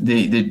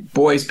the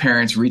boy's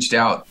parents reached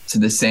out to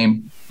the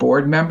same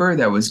board member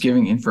that was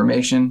giving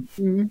information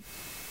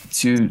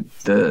to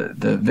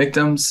the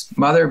victim's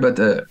mother, but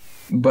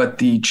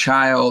the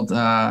child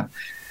that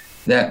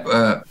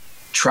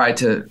tried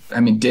to,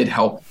 did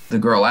help the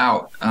girl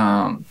out.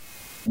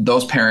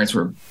 Those parents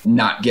were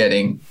not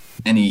getting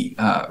any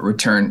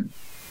return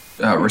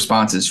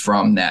responses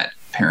from that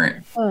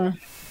parent.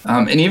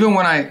 And even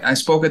when I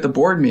spoke at the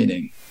board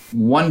meeting,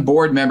 one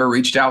board member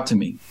reached out to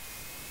me.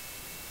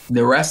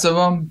 The rest of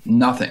them,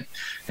 nothing.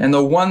 And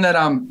the one that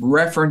I'm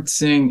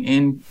referencing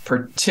in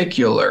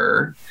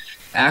particular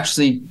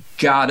actually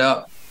got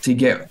up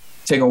to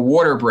take a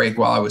water break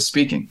while I was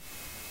speaking.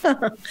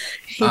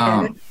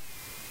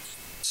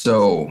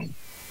 So,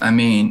 I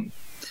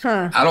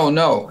don't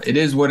know. It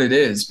is what it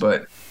is,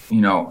 but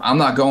I'm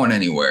not going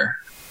anywhere.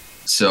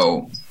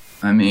 So,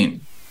 they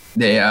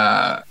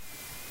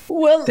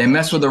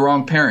mess with the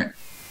wrong parent.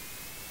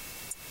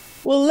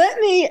 Well, let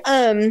me.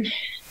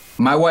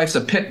 My wife's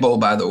a pit bull,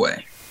 by the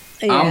way.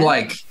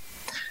 Yeah.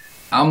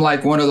 I'm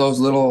like one of those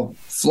little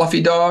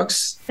fluffy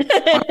dogs.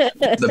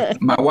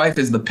 My wife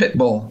is the pit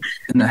bull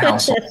in the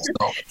household.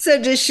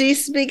 So does she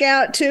speak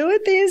out too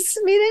at these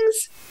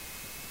meetings?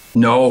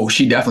 No,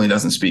 she definitely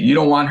doesn't speak. You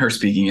don't want her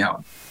speaking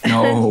out.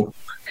 No.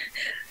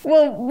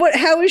 Well,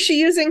 how is she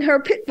using her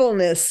pit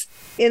bullness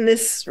in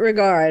this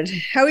regard?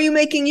 How are you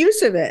making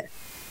use of it?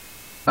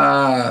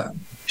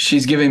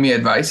 She's giving me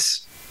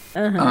advice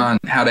on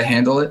how to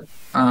handle it.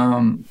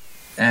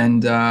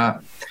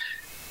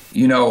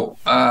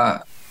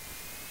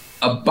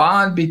 A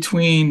bond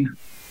between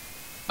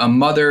a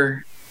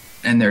mother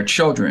and their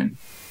children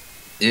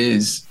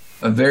is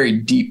a very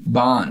deep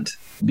bond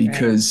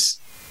because,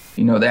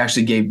 they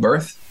actually gave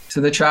birth to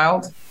the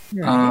child.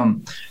 Right.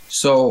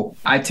 So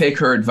I take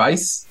her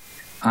advice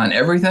on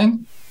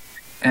everything.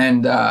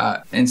 And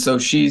so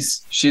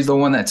she's the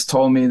one that's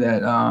told me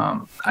that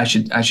I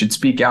should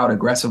speak out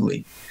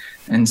aggressively.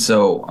 And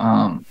so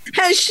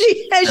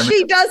she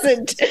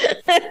doesn't.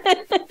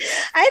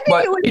 I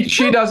think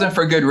she doesn't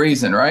for good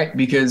reason, right?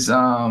 Because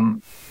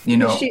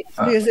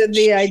because of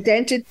the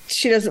identity,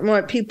 she doesn't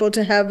want people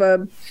to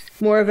have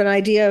more of an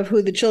idea of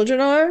who the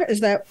children are. Is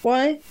that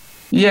why?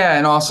 Yeah,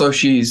 and also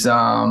she's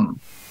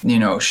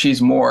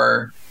she's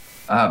more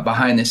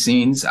behind the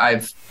scenes.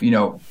 I've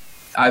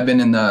been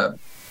in the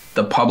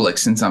public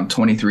since I'm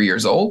 23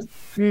 years old.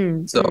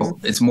 So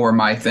it's more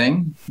my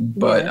thing,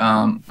 but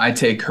I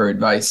take her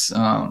advice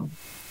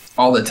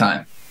all the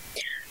time.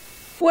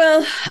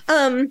 Well,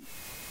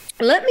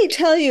 let me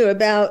tell you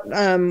about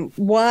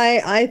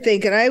why I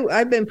think, and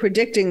I've been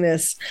predicting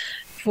this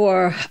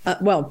for,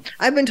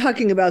 I've been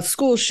talking about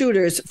school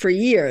shooters for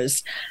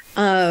years,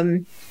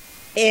 and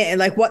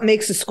like what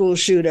makes a school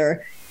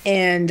shooter.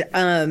 And,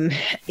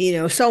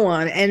 so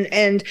on.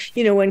 And,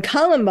 when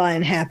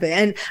Columbine happened,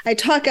 and I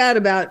talk out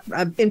about,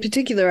 in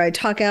particular, I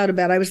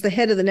was the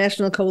head of the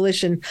National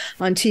Coalition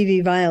on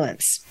TV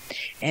Violence.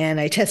 And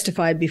I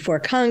testified before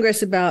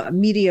Congress about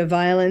media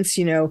violence,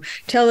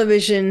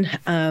 television,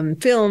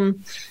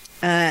 film.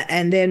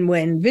 And then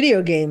when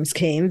video games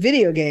came,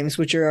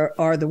 which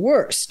are the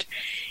worst.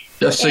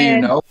 Just so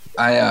you know,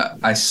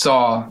 I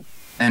saw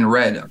and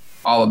read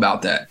all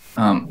about that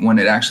when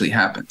it actually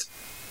happened.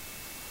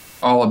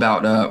 All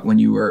about when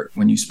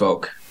you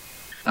spoke.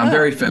 I'm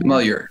very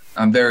familiar.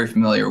 I'm very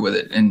familiar with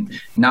it, and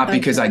not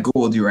because I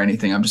Googled you or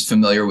anything. I'm just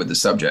familiar with the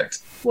subject.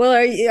 Well,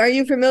 are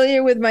you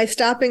familiar with my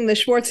stopping the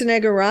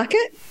Schwarzenegger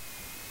rocket?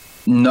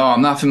 No,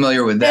 I'm not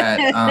familiar with that.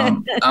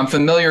 I'm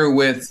familiar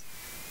with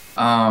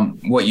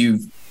what you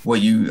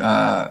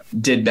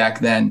did back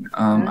then.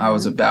 I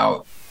was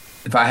about,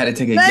 if I had to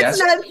take a guess.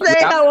 Let's not say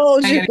how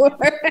old you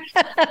were.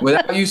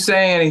 Without you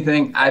saying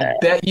anything, I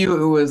bet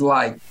you it was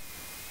like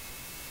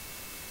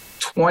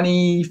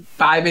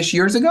 25-ish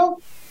years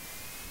ago.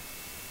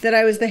 that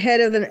I was the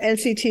head of the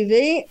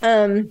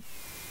NCTV?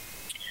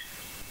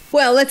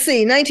 Well, let's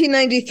see.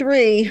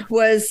 1993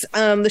 was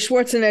the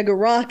Schwarzenegger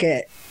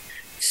rocket.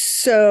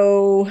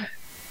 So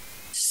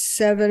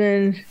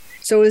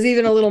it was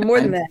even a little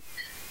more than that.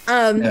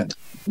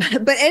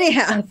 But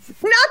anyhow, not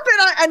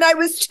that I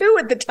was 2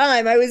 at the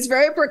time. I was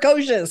very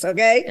precocious.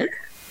 Okay.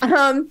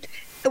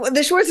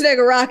 The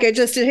Schwarzenegger rocket,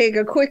 just to take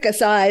a quick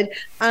aside,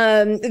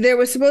 there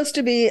was a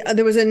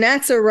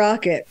NASA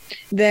rocket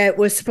that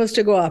was supposed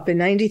to go up in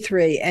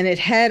 93, and it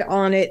had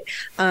on it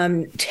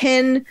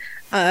 10.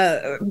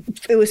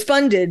 It was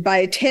funded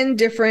by 10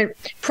 different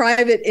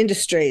private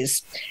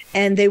industries,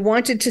 and they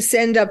wanted to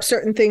send up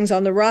certain things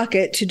on the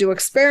rocket to do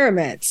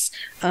experiments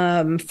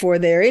for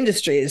their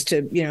industries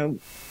to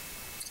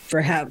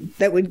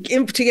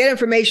get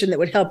information that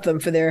would help them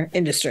for their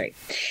industry.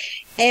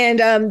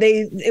 And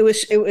it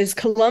was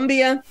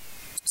Columbia,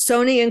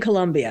 Sony and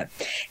Columbia.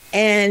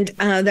 And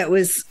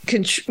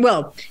NASA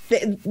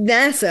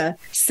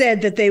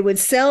said that they would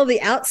sell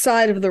the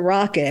outside of the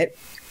rocket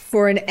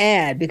for an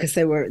ad because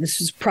this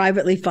was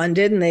privately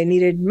funded and they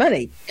needed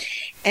money.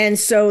 And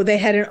so they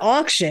had an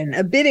auction,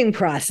 a bidding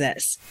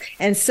process,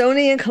 and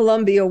Sony and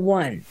Columbia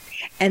won.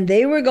 And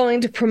they were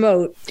going to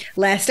promote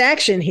Last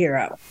Action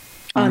Hero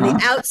on the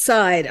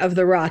outside of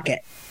the rocket.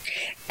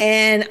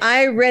 And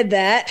I read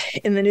that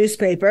in the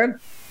newspaper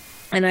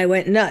and I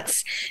went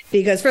nuts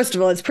because, first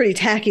of all, it's pretty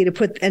tacky to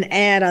put an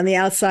ad on the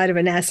outside of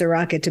a NASA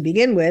rocket to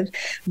begin with,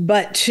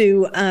 but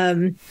to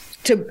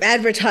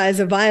advertise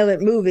a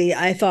violent movie,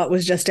 I thought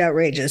was just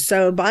outrageous.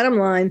 So bottom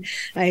line,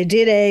 I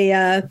did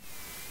a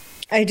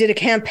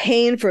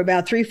campaign for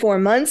about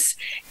 3-4 months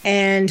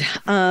and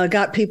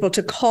got people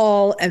to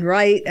call and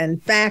write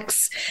and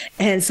fax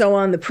and so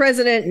on. The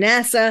president,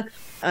 NASA,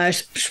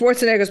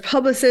 Schwarzenegger's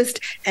publicist,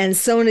 and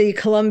Sony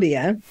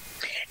Columbia.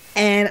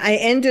 And I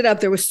ended up,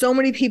 there were so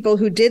many people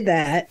who did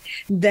that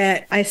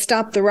I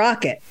stopped the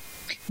rocket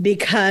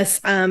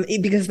because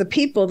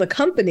the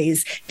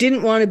companies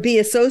didn't want to be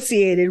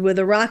associated with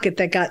a rocket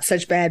that got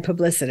such bad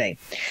publicity.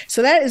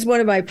 So that is one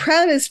of my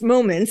proudest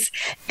moments.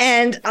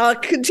 And I'll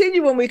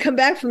continue when we come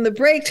back from the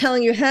break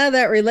telling you how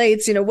that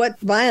relates,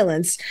 what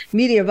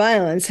media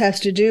violence has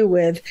to do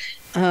with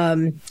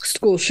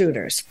school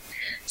shooters.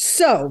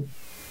 So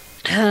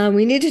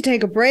we need to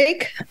take a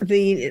break.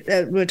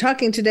 We're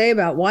talking today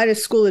about why do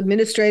school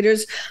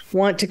administrators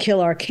want to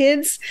kill our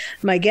kids.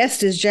 My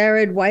guest is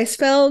Jared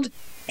Weisfeld,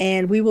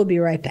 and we will be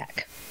right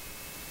back.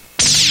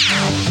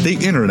 The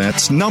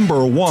Internet's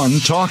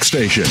 #1 talk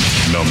station.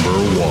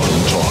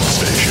 #1 talk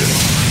station.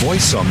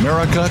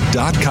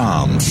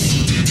 VoiceAmerica.com.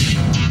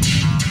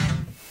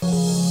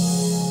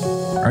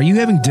 Are you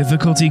having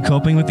difficulty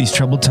coping with these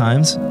troubled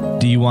times?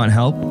 Do you want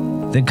help?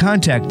 Then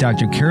contact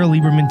Dr. Carol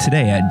Lieberman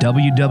today at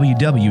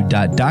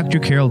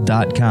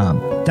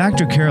www.drcarol.com.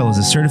 Dr. Carol is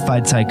a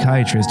certified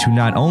psychiatrist who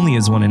not only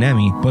has won an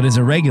Emmy, but is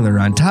a regular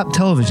on top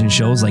television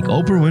shows like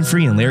Oprah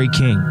Winfrey and Larry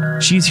King.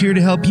 She's here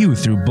to help you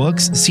through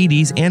books,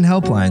 CDs, and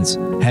helplines.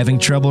 Having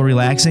trouble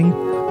relaxing?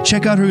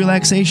 Check out her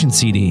relaxation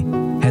CD.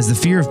 Has the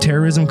fear of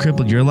terrorism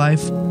crippled your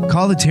life?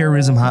 Call the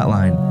terrorism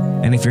hotline.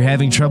 And if you're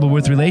having trouble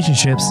with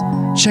relationships,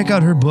 check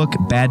out her book,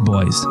 Bad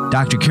Boys.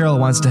 Dr. Carol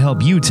wants to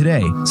help you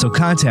today, so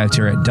contact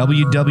her at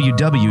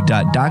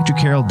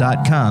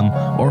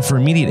www.drcarol.com or for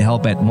immediate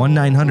help at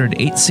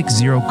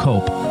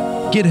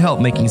 1-900-860-COPE. Get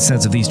help making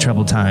sense of these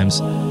troubled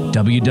times.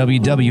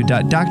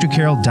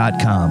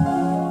 www.drcarol.com.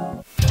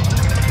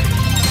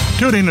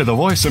 Tune into the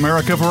Voice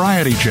America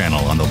Variety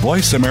channel on the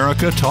Voice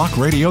America Talk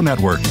Radio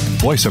Network.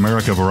 Voice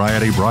America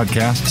Variety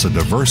broadcasts a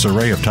diverse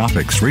array of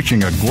topics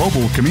reaching a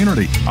global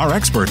community. Our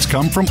experts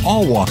come from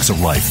all walks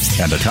of life,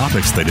 and the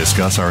topics they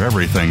discuss are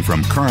everything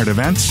from current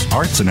events,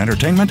 arts and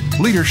entertainment,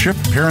 leadership,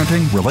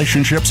 parenting,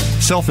 relationships,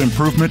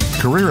 self-improvement,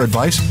 career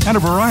advice, and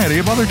a variety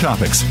of other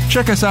topics.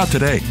 Check us out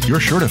today. You're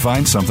sure to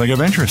find something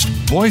of interest.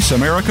 Voice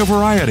America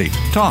Variety.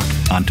 Talk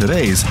on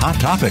today's hot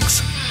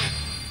topics.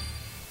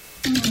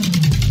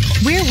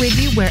 We're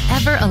with you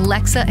wherever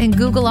Alexa and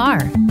Google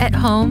are. At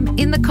home,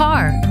 in the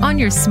car, on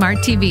your smart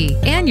TV,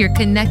 and your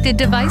connected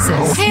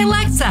devices. Hey,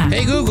 Alexa.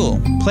 Hey, Google.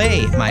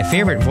 Play my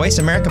favorite Voice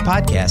America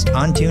podcast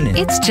on TuneIn.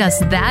 It's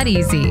just that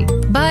easy.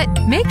 But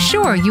make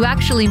sure you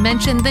actually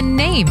mention the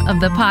name of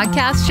the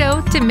podcast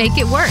show to make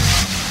it work.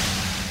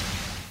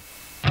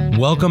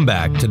 Welcome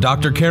back to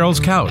Dr.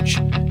 Carol's Couch.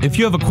 If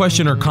you have a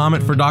question or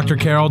comment for Dr.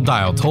 Carol,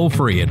 dial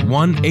toll-free at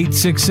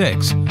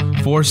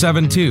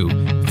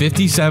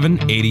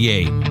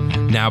 1-866-472-5788.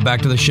 Now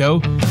back to the show.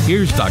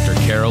 Here's Dr.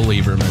 Carol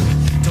Lieberman.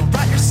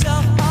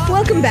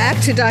 Welcome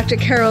back to Dr.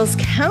 Carol's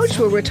Couch,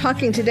 where we're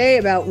talking today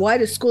about why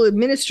do school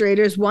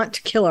administrators want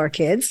to kill our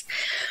kids,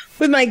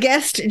 with my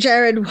guest,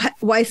 Jared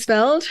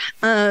Weisfeld,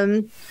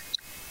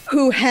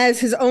 who has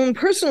his own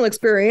personal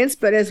experience,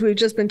 but as we've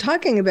just been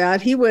talking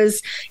about, he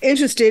was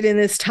interested in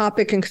this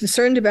topic and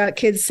concerned about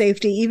kids'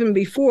 safety even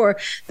before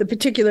the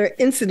particular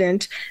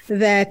incident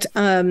that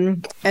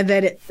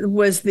it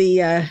was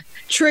the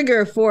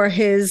trigger for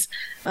his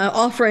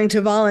offering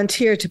to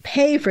volunteer to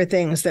pay for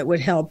things that would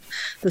help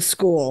the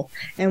school,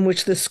 and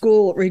which the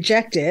school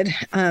rejected.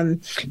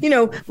 When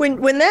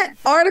that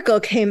article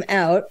came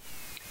out,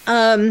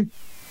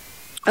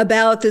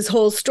 about this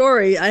whole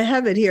story, I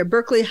have it here.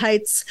 Berkeley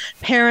Heights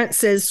parent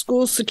says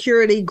school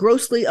security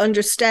grossly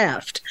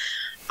understaffed.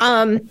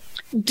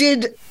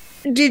 Did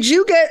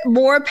you get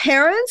more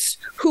parents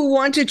who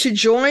wanted to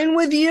join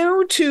with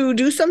you to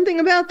do something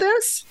about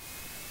this?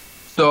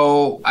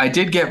 So I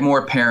did get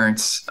more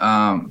parents.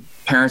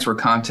 Parents were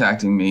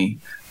contacting me,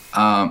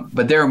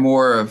 but they're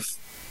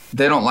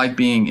they don't like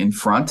being in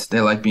front.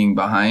 They like being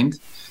behind.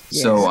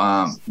 Yes.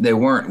 So they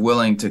weren't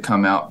willing to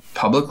come out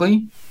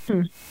publicly.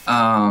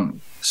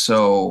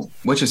 So,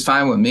 which is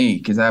fine with me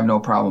because I have no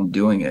problem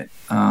doing it.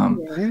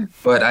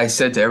 But I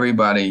said to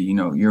everybody,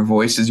 your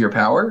voice is your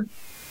power.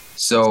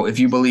 So if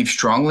you believe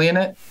strongly in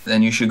it,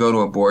 then you should go to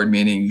a board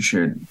meeting. You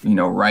should,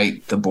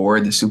 write the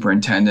board, the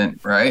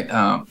superintendent, right?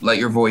 Let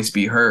your voice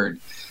be heard,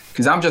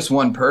 because I'm just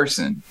one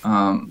person,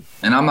 and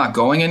I'm not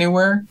going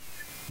anywhere.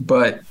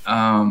 But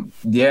I've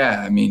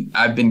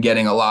been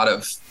getting a lot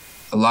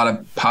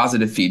of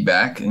positive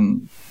feedback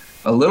and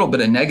a little bit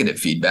of negative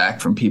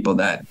feedback from people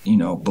that,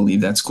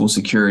 believe that school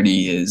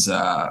security is,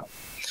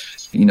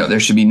 there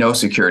should be no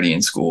security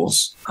in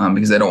schools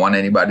because they don't want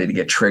anybody to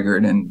get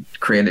triggered and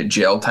create a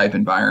jail type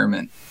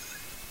environment.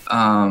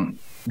 You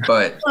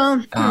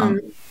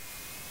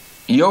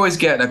always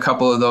get a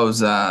couple of those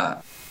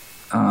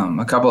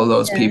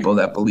people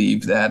that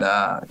believe that,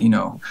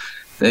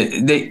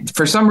 they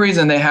for some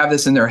reason they have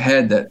this in their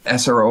head that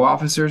SRO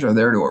officers are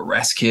there to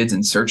arrest kids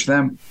and search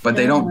them, but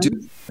they don't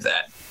do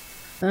that.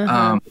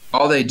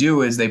 All they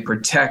do is they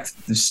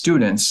protect the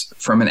students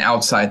from an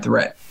outside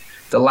threat.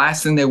 The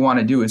last thing they want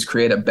to do is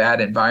create a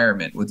bad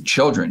environment with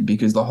children,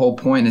 because the whole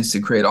point is to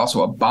create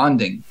also a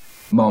bonding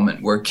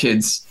moment where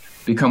kids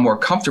become more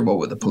comfortable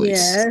with the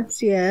police.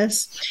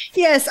 Yes.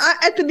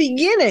 At the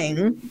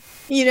beginning,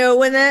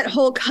 when that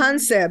whole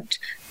concept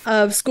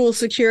of school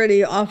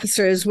security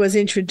officers was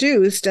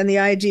introduced, and the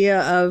idea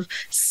of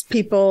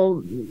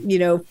people,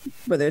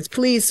 whether it's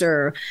police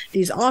or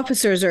these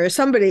officers or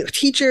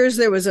teachers,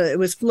 it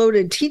was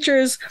floated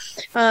teachers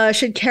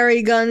should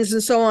carry guns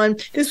and so on.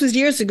 This was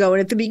years ago.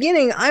 And at the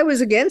beginning, I was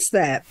against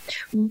that.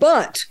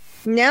 But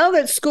now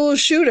that school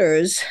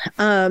shooters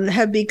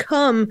have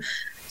become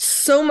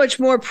so much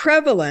more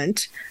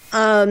prevalent,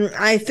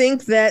 I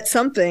think that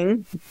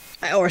something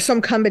or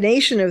some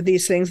combination of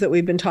these things that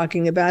we've been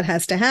talking about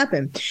has to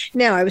happen.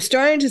 Now, I was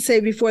starting to say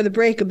before the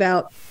break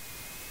about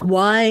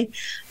why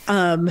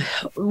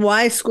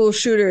school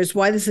shooters,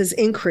 why this has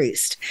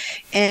increased,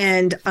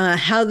 and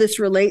how this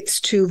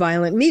relates to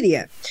violent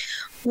media.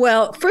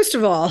 Well, first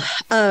of all,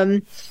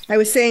 I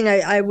was saying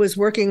I was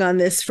working on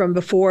this from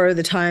before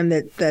the time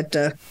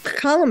that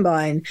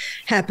Columbine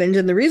happened,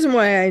 and the reason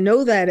why I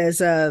know that as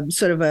a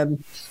sort of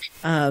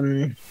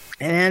an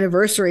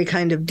anniversary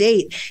kind of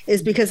date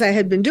is because I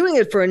had been doing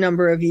it for a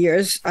number of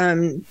years,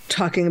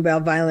 talking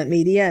about violent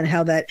media and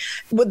how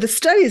what the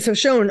studies have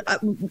shown.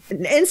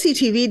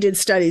 NCTV did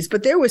studies,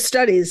 but there were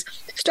studies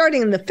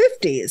starting in the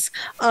 50s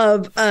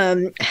of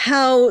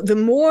how the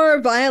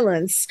more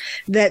violence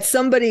that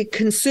somebody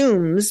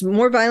consumes,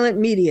 more violent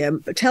media,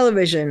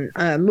 television,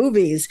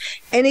 movies,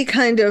 any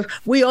kind of.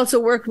 We also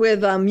worked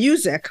with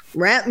music,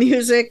 rap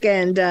music,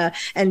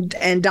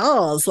 and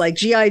dolls like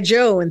G.I.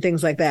 Joe and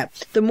things like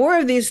that. The more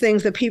of these things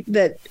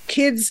that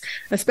kids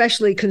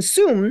especially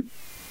consume,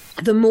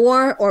 the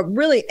more, or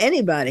really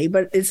anybody,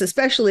 but it's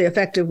especially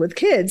effective with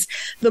kids,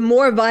 the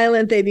more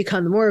violent they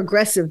become, the more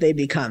aggressive they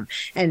become.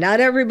 And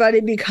not everybody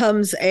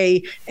becomes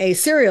a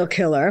serial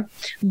killer,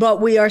 but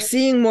we are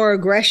seeing more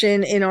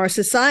aggression in our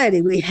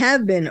society. We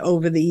have been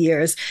over the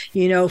years,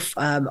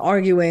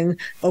 arguing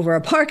over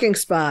a parking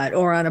spot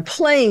or on a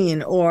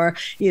plane or,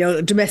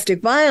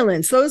 domestic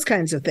violence, those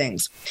kinds of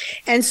things.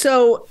 And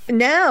so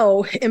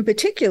now in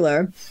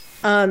particular,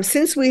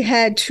 since we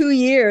had 2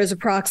 years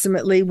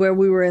approximately where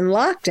we were in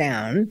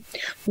lockdown,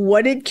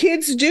 what did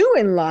kids do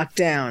in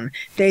lockdown?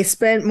 They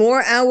spent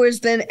more hours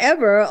than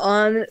ever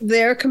on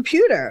their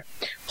computer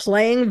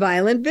playing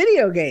violent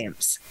video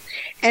games.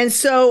 And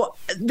so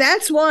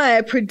that's why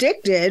I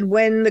predicted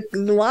when the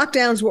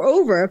lockdowns were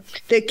over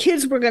that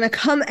kids were going to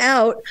come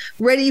out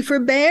ready for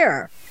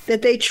bear,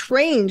 that they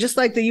train, just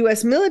like the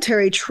U.S.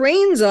 military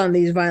trains on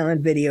these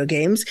violent video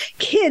games.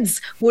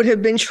 Kids would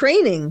have been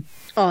training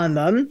on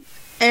them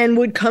and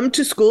would come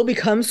to school,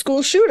 become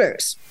school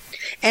shooters.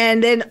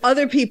 And then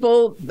other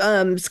people,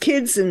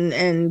 kids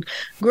and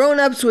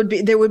grown-ups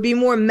there would be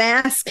more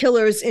mass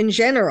killers in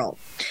general.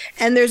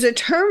 And there's a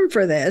term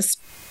for this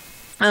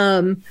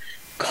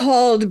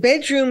called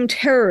Bedroom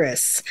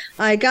Terrorists.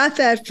 I got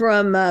that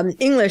from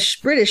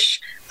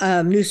British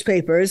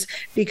newspapers,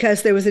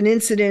 because there was an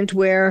incident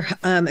where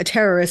a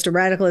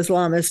radical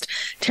Islamist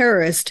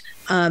terrorist,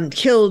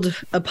 killed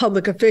a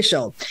public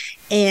official.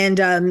 And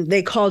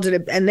they called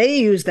it, and they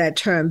used that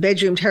term,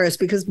 bedroom terrorist,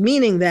 because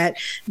meaning that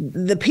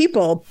the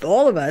people,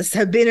 all of us,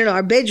 have been in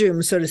our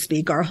bedrooms, so to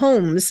speak, our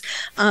homes,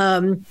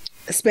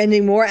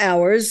 spending more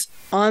hours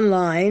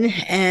online,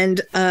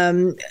 and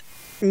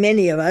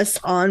many of us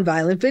on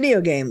violent video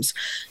games.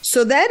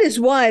 So that is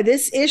why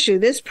this issue,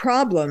 this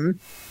problem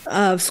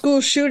of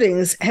school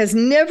shootings has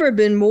never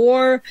been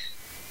more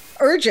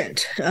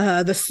urgent.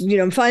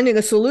 Finding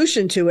a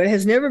solution to it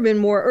has never been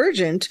more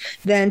urgent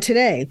than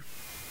today.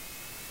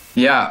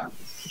 Yeah.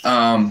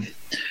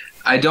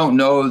 I don't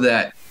know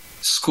that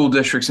school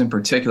districts in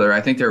particular,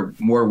 I think they're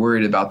more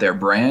worried about their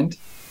brand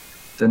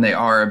than they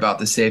are about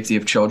the safety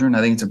of children. I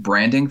think it's a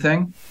branding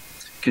thing,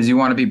 because you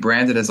want to be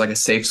branded as like a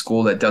safe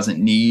school that doesn't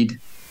need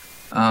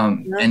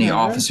any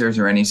officers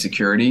or any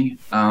security.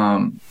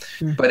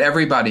 But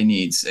everybody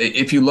needs,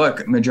 if you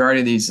look,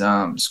 majority of these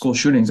school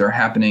shootings are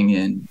happening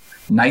in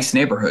nice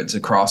neighborhoods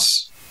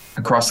across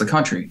the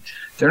country.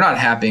 They're not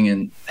happening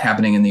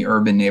in the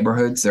urban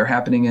neighborhoods. They're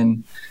happening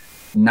in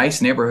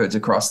nice neighborhoods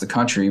across the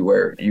country,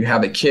 where you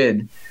have a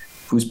kid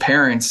whose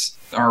parents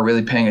aren't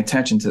really paying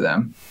attention to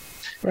them.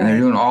 Right. And they're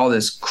doing all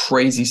this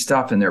crazy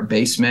stuff in their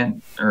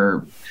basement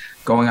or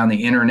going on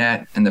the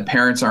internet, and the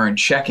parents aren't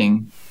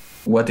checking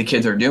what the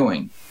kids are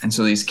doing. And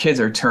so these kids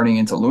are turning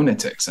into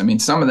lunatics. I mean,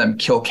 some of them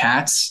kill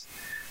cats.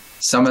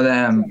 Some of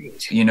them,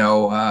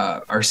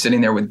 are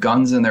sitting there with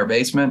guns in their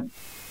basement.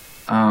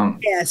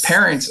 Yes.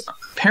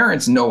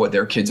 Parents know what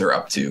their kids are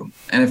up to.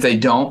 And if they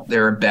don't,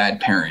 they're a bad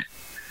parent.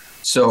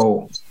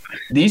 So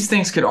these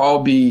things could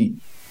all be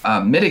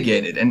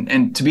mitigated.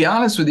 And to be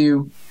honest with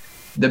you,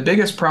 the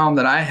biggest problem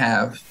that I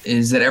have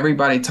is that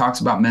everybody talks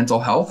about mental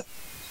health,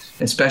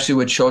 especially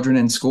with children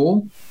in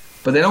school,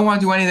 but they don't want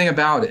to do anything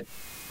about it,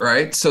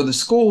 right? So the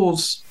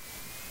schools,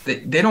 they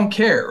don't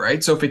care,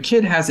 right? So if a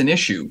kid has an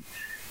issue,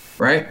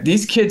 right,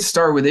 these kids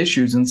start with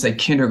issues in, say,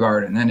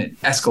 kindergarten, then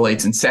it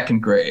escalates in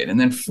second grade, and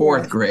then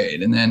fourth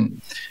grade, and then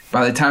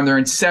by the time they're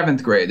in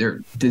seventh grade,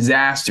 they're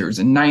disasters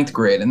in ninth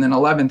grade, and then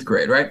 11th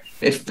grade, right?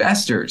 It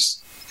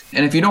festers.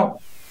 And if you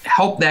don't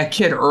help that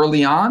kid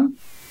early on,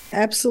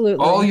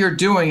 absolutely, all you're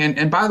doing,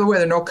 and by the way,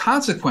 there are no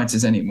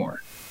consequences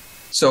anymore.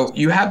 So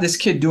you have this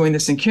kid doing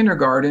this in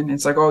kindergarten.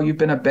 It's like, oh, you've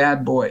been a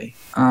bad boy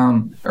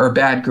or a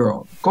bad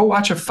girl. Go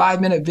watch a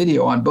 5-minute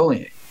video on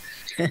bullying.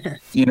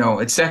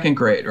 It's second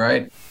grade,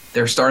 right?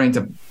 They're starting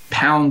to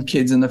pound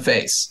kids in the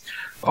face.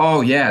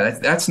 Oh, yeah,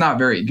 that's not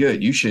very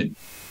good. You should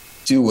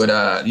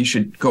you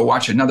should go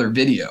watch another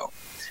video.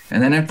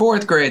 And then in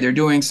fourth grade, they're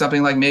doing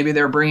something like maybe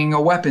they're bringing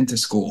a weapon to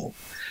school.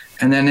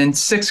 And then in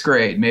sixth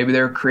grade, maybe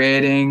they're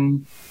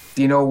creating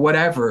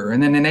whatever.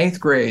 And then in eighth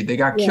grade, they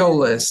got kill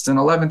lists. In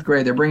 11th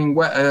grade, they're bringing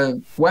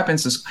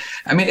weapons to school.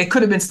 I mean, it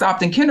could have been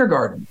stopped in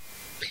kindergarten.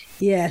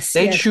 Yes.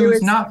 They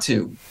choose not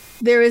to.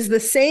 There is the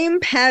same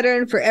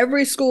pattern for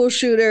every school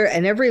shooter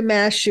and every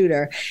mass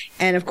shooter.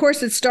 And of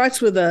course, it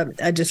starts with a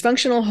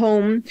dysfunctional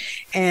home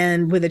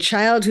and with a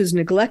child who's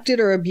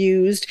neglected or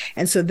abused.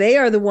 And so they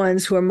are the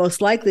ones who are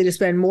most likely to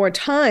spend more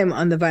time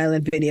on the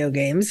violent video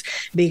games,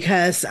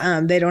 because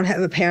they don't have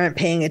a parent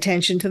paying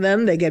attention to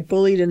them. They get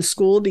bullied in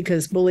school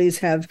because bullies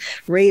have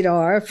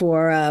radar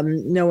for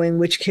knowing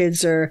which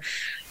kids are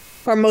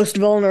most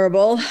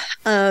vulnerable.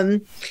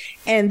 And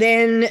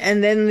then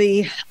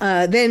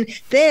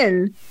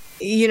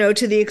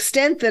to the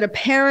extent that a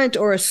parent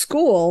or a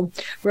school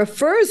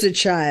refers a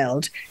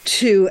child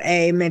to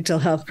a mental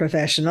health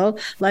professional,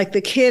 like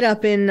the kid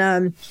up in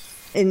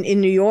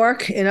New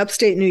York, in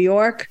upstate New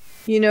York,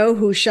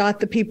 who shot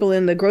the people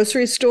in the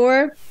grocery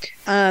store,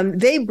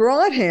 they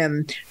brought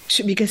him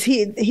because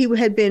he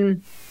had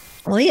been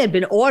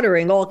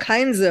ordering all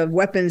kinds of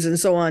weapons and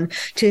so on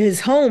to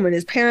his home, and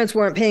his parents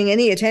weren't paying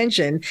any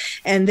attention.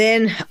 And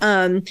then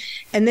I'm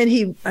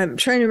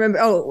trying to remember.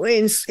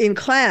 In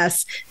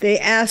class, they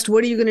asked,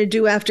 "What are you going to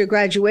do after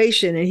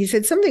graduation?" And he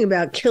said something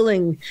about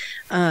becoming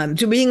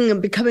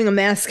a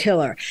mass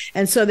killer.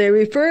 And so they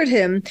referred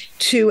him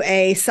to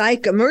a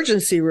psych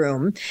emergency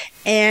room,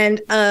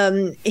 and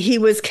he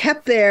was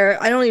kept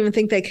there. I don't even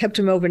think they kept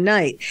him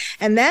overnight.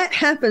 And that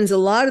happens a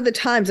lot of the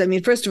times. I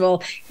mean, first of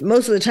all,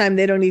 most of the time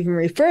they don't even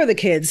refer the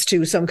kids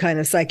to some kind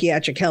of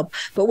psychiatric help.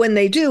 But when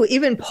they do,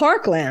 even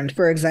Parkland,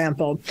 for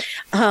example,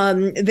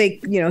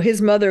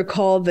 his mother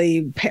called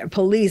the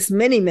police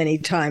many, many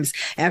times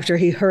after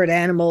he hurt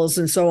animals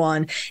and so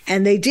on.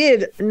 And they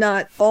did,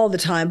 not all the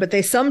time, but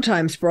they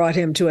sometimes brought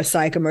him to a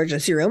psych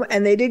emergency room,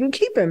 and they didn't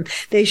keep him.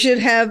 They should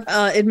have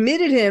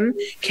admitted him,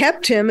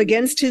 kept him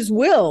against his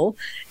will,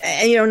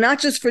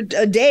 not just for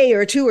a day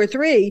or two or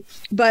three,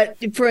 but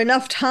for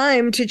enough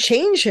time to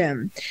change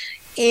him.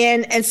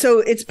 And so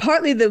it's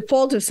partly the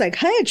fault of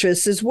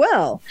psychiatrists as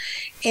well.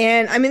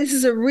 And I mean, this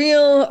is a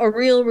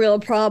real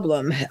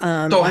problem.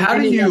 So how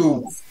do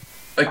you,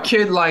 a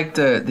kid like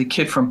the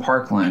kid from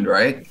Parkland,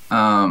 right?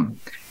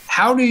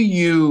 How do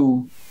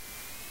you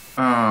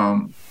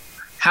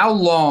how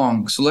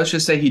long? So let's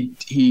just say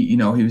he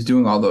was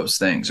doing all those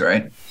things,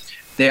 right?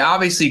 They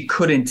obviously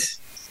couldn't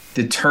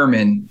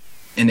determine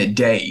in a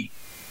day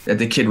that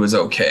the kid was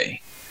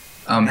okay.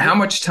 How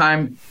much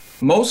time?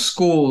 Most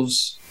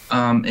schools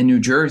in New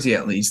Jersey,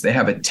 at least, they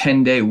have a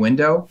 10-day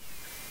window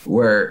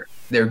where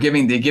they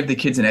give the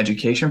kids an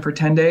education for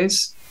 10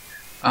 days,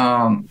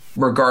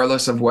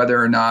 regardless of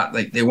whether or not,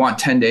 like, they want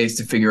 10 days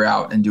to figure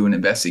out and do an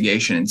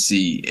investigation and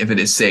see if it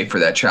is safe for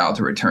that child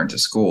to return to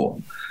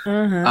school.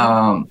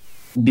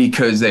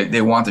 Because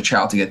they want the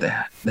child to get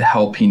the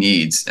help he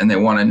needs, and they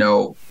want to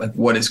know, like,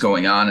 what is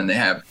going on, and they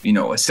have,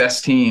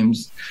 assess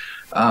teams.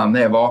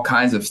 They have all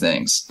kinds of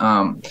things.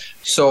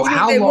 So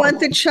how they long? Want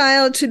the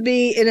child to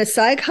be in a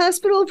psych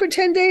hospital for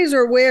 10 days,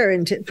 or where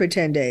for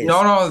 10 days?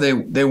 No,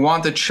 they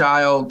want the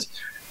child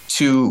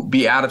to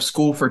be out of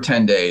school for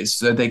 10 days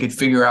so that they could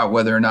figure out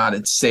whether or not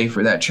it's safe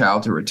for that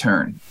child to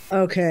return.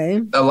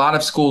 Okay. A lot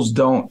of schools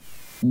don't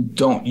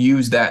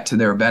use that to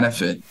their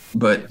benefit,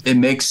 but it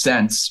makes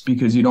sense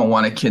because you don't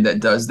want a kid that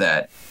does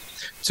that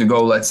to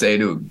go, let's say,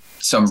 to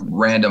some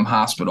random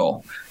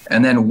hospital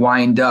and then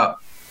wind up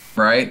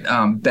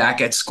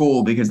back at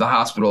school because the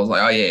hospital is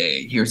like, oh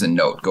yeah, here's a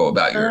note, go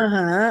about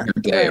your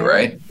day,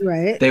 right?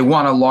 They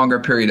want a longer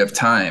period of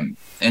time,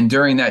 and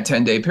during that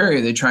 10-day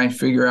period they try and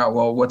figure out,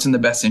 well, what's in the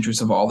best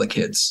interest of all the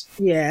kids.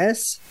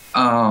 Yes.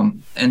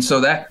 And so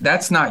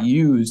that's not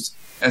used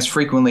as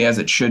frequently as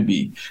it should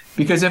be,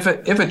 because if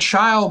a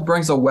child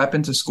brings a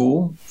weapon to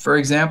school, for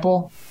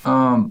example,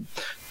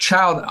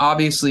 child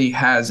obviously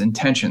has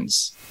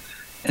intentions,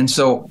 and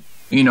so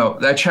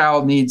that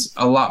child needs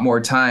a lot more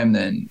time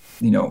than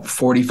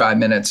 45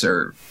 minutes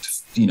or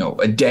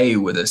a day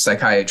with a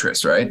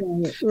psychiatrist, right?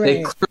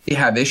 They clearly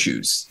have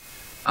issues,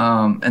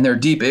 and they're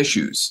deep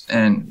issues,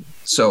 and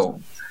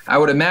so I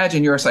would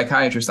imagine you're a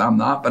psychiatrist. I'm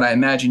not, but I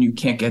imagine you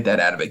can't get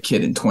that out of a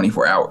kid in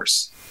 24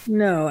 hours.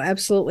 No,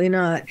 absolutely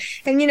not.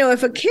 And,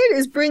 if a kid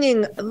is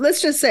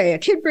let's just say a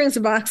kid brings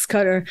a box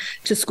cutter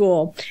to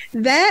school,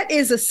 that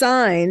is a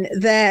sign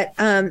that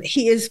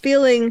he is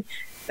feeling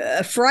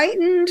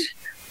frightened,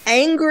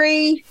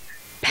 angry,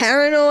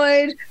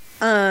 paranoid.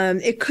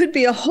 It could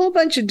be a whole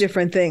bunch of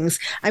different things.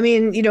 I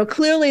mean,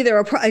 clearly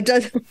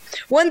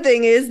one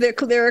thing is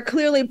there are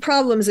clearly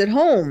problems at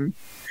home,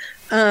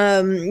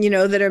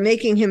 that are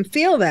making him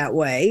feel that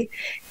way.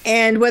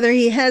 And whether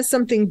he has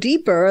something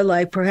deeper,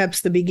 like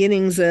perhaps the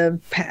beginnings of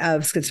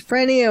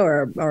schizophrenia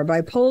or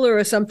bipolar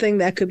or something,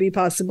 that could be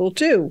possible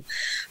too.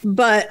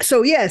 But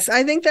so, yes,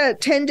 I think that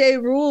 10-day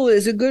rule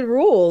is a good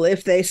rule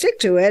if they stick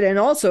to it. And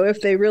also if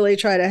they really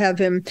try to have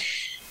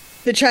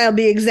the child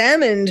be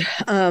examined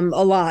a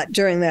lot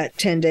during that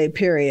 10-day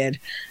period.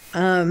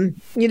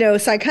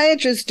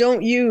 Psychiatrists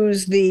don't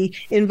use the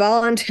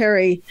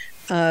involuntary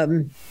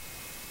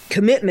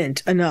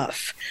commitment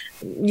enough.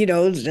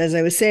 As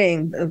I was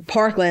saying,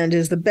 Parkland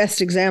is the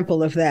best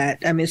example of that.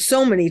 I mean,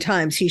 so many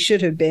times he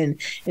should have been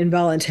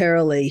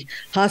involuntarily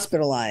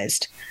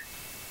hospitalized.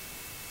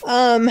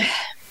 Well,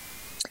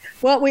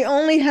 we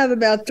only have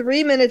about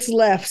 3 minutes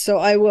left, so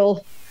I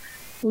will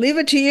leave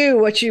it to you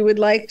what you would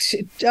like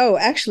to. Oh,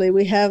 actually,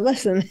 we have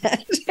less than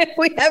that.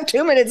 We have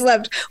 2 minutes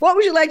left. What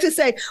would you like to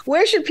say?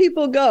 Where should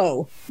people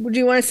go? Would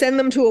you want to send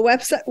them to a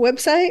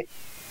website?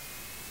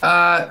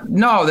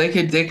 No, they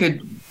could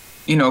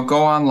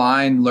go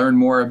online, learn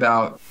more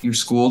about your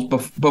schools.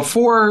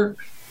 Before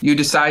you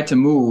decide to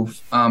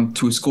move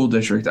to a school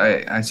district,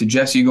 I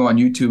suggest you go on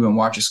YouTube and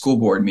watch a school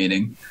board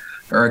meeting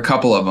or a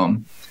couple of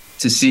them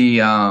to see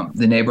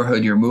the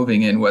neighborhood you're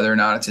moving in, whether or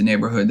not it's a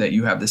neighborhood that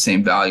you have the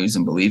same values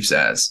and beliefs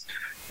as.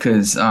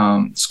 Because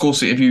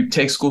if you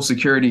take school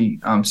security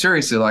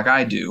seriously like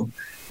I do,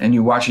 and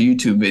you watch a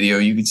YouTube video,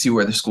 you can see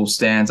where the school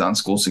stands on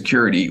school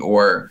security,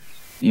 or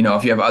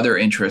if you have other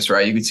interests,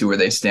 right, you can see where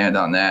they stand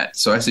on that.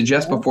 So I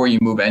suggest before you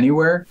move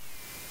anywhere,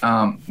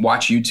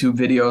 watch YouTube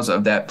videos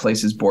of that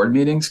place's board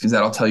meetings, because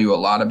that'll tell you a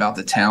lot about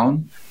the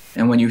town.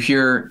 And when you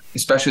hear,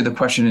 especially the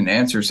question and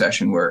answer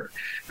session or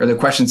the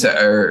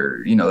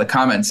the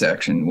comment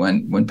section,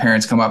 when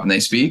parents come up and they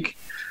speak,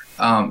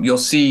 you'll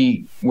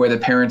see where the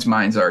parents'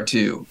 minds are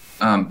too.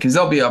 Because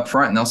they'll be up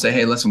front and they'll say,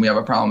 hey, listen, we have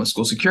a problem with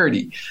school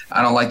security.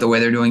 I don't like the way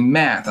they're doing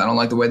math. I don't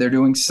like the way they're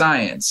doing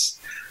science.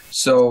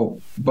 So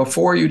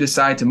before you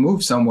decide to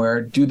move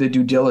somewhere, do the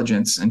due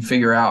diligence and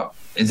figure out,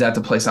 is that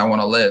the place I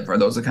want to live? Are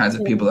those the kinds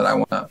of people that I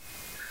want to?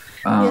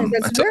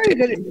 That's very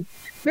good.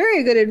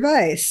 Very good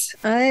advice.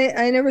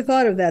 I never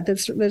thought of that.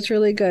 That's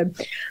really good.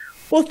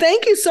 Well,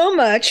 thank you so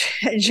much,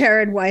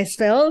 Jared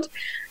Weisfeld.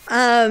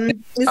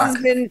 This has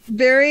been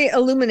very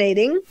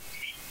illuminating,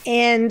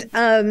 and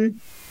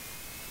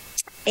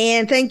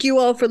thank you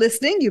all for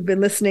listening. You've been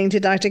listening to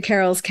Dr.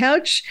 Carol's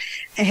Couch,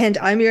 and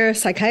I'm your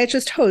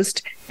psychiatrist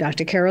host,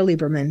 Dr. Carol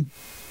Lieberman.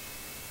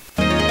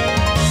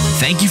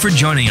 Thank you for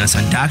joining us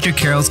on Dr.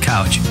 Carol's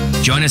Couch.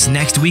 Join us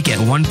next week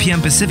at 1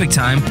 p.m. Pacific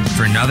Time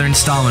for another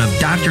installment of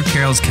Dr.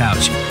 Carol's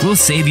Couch. We'll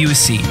save you a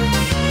seat.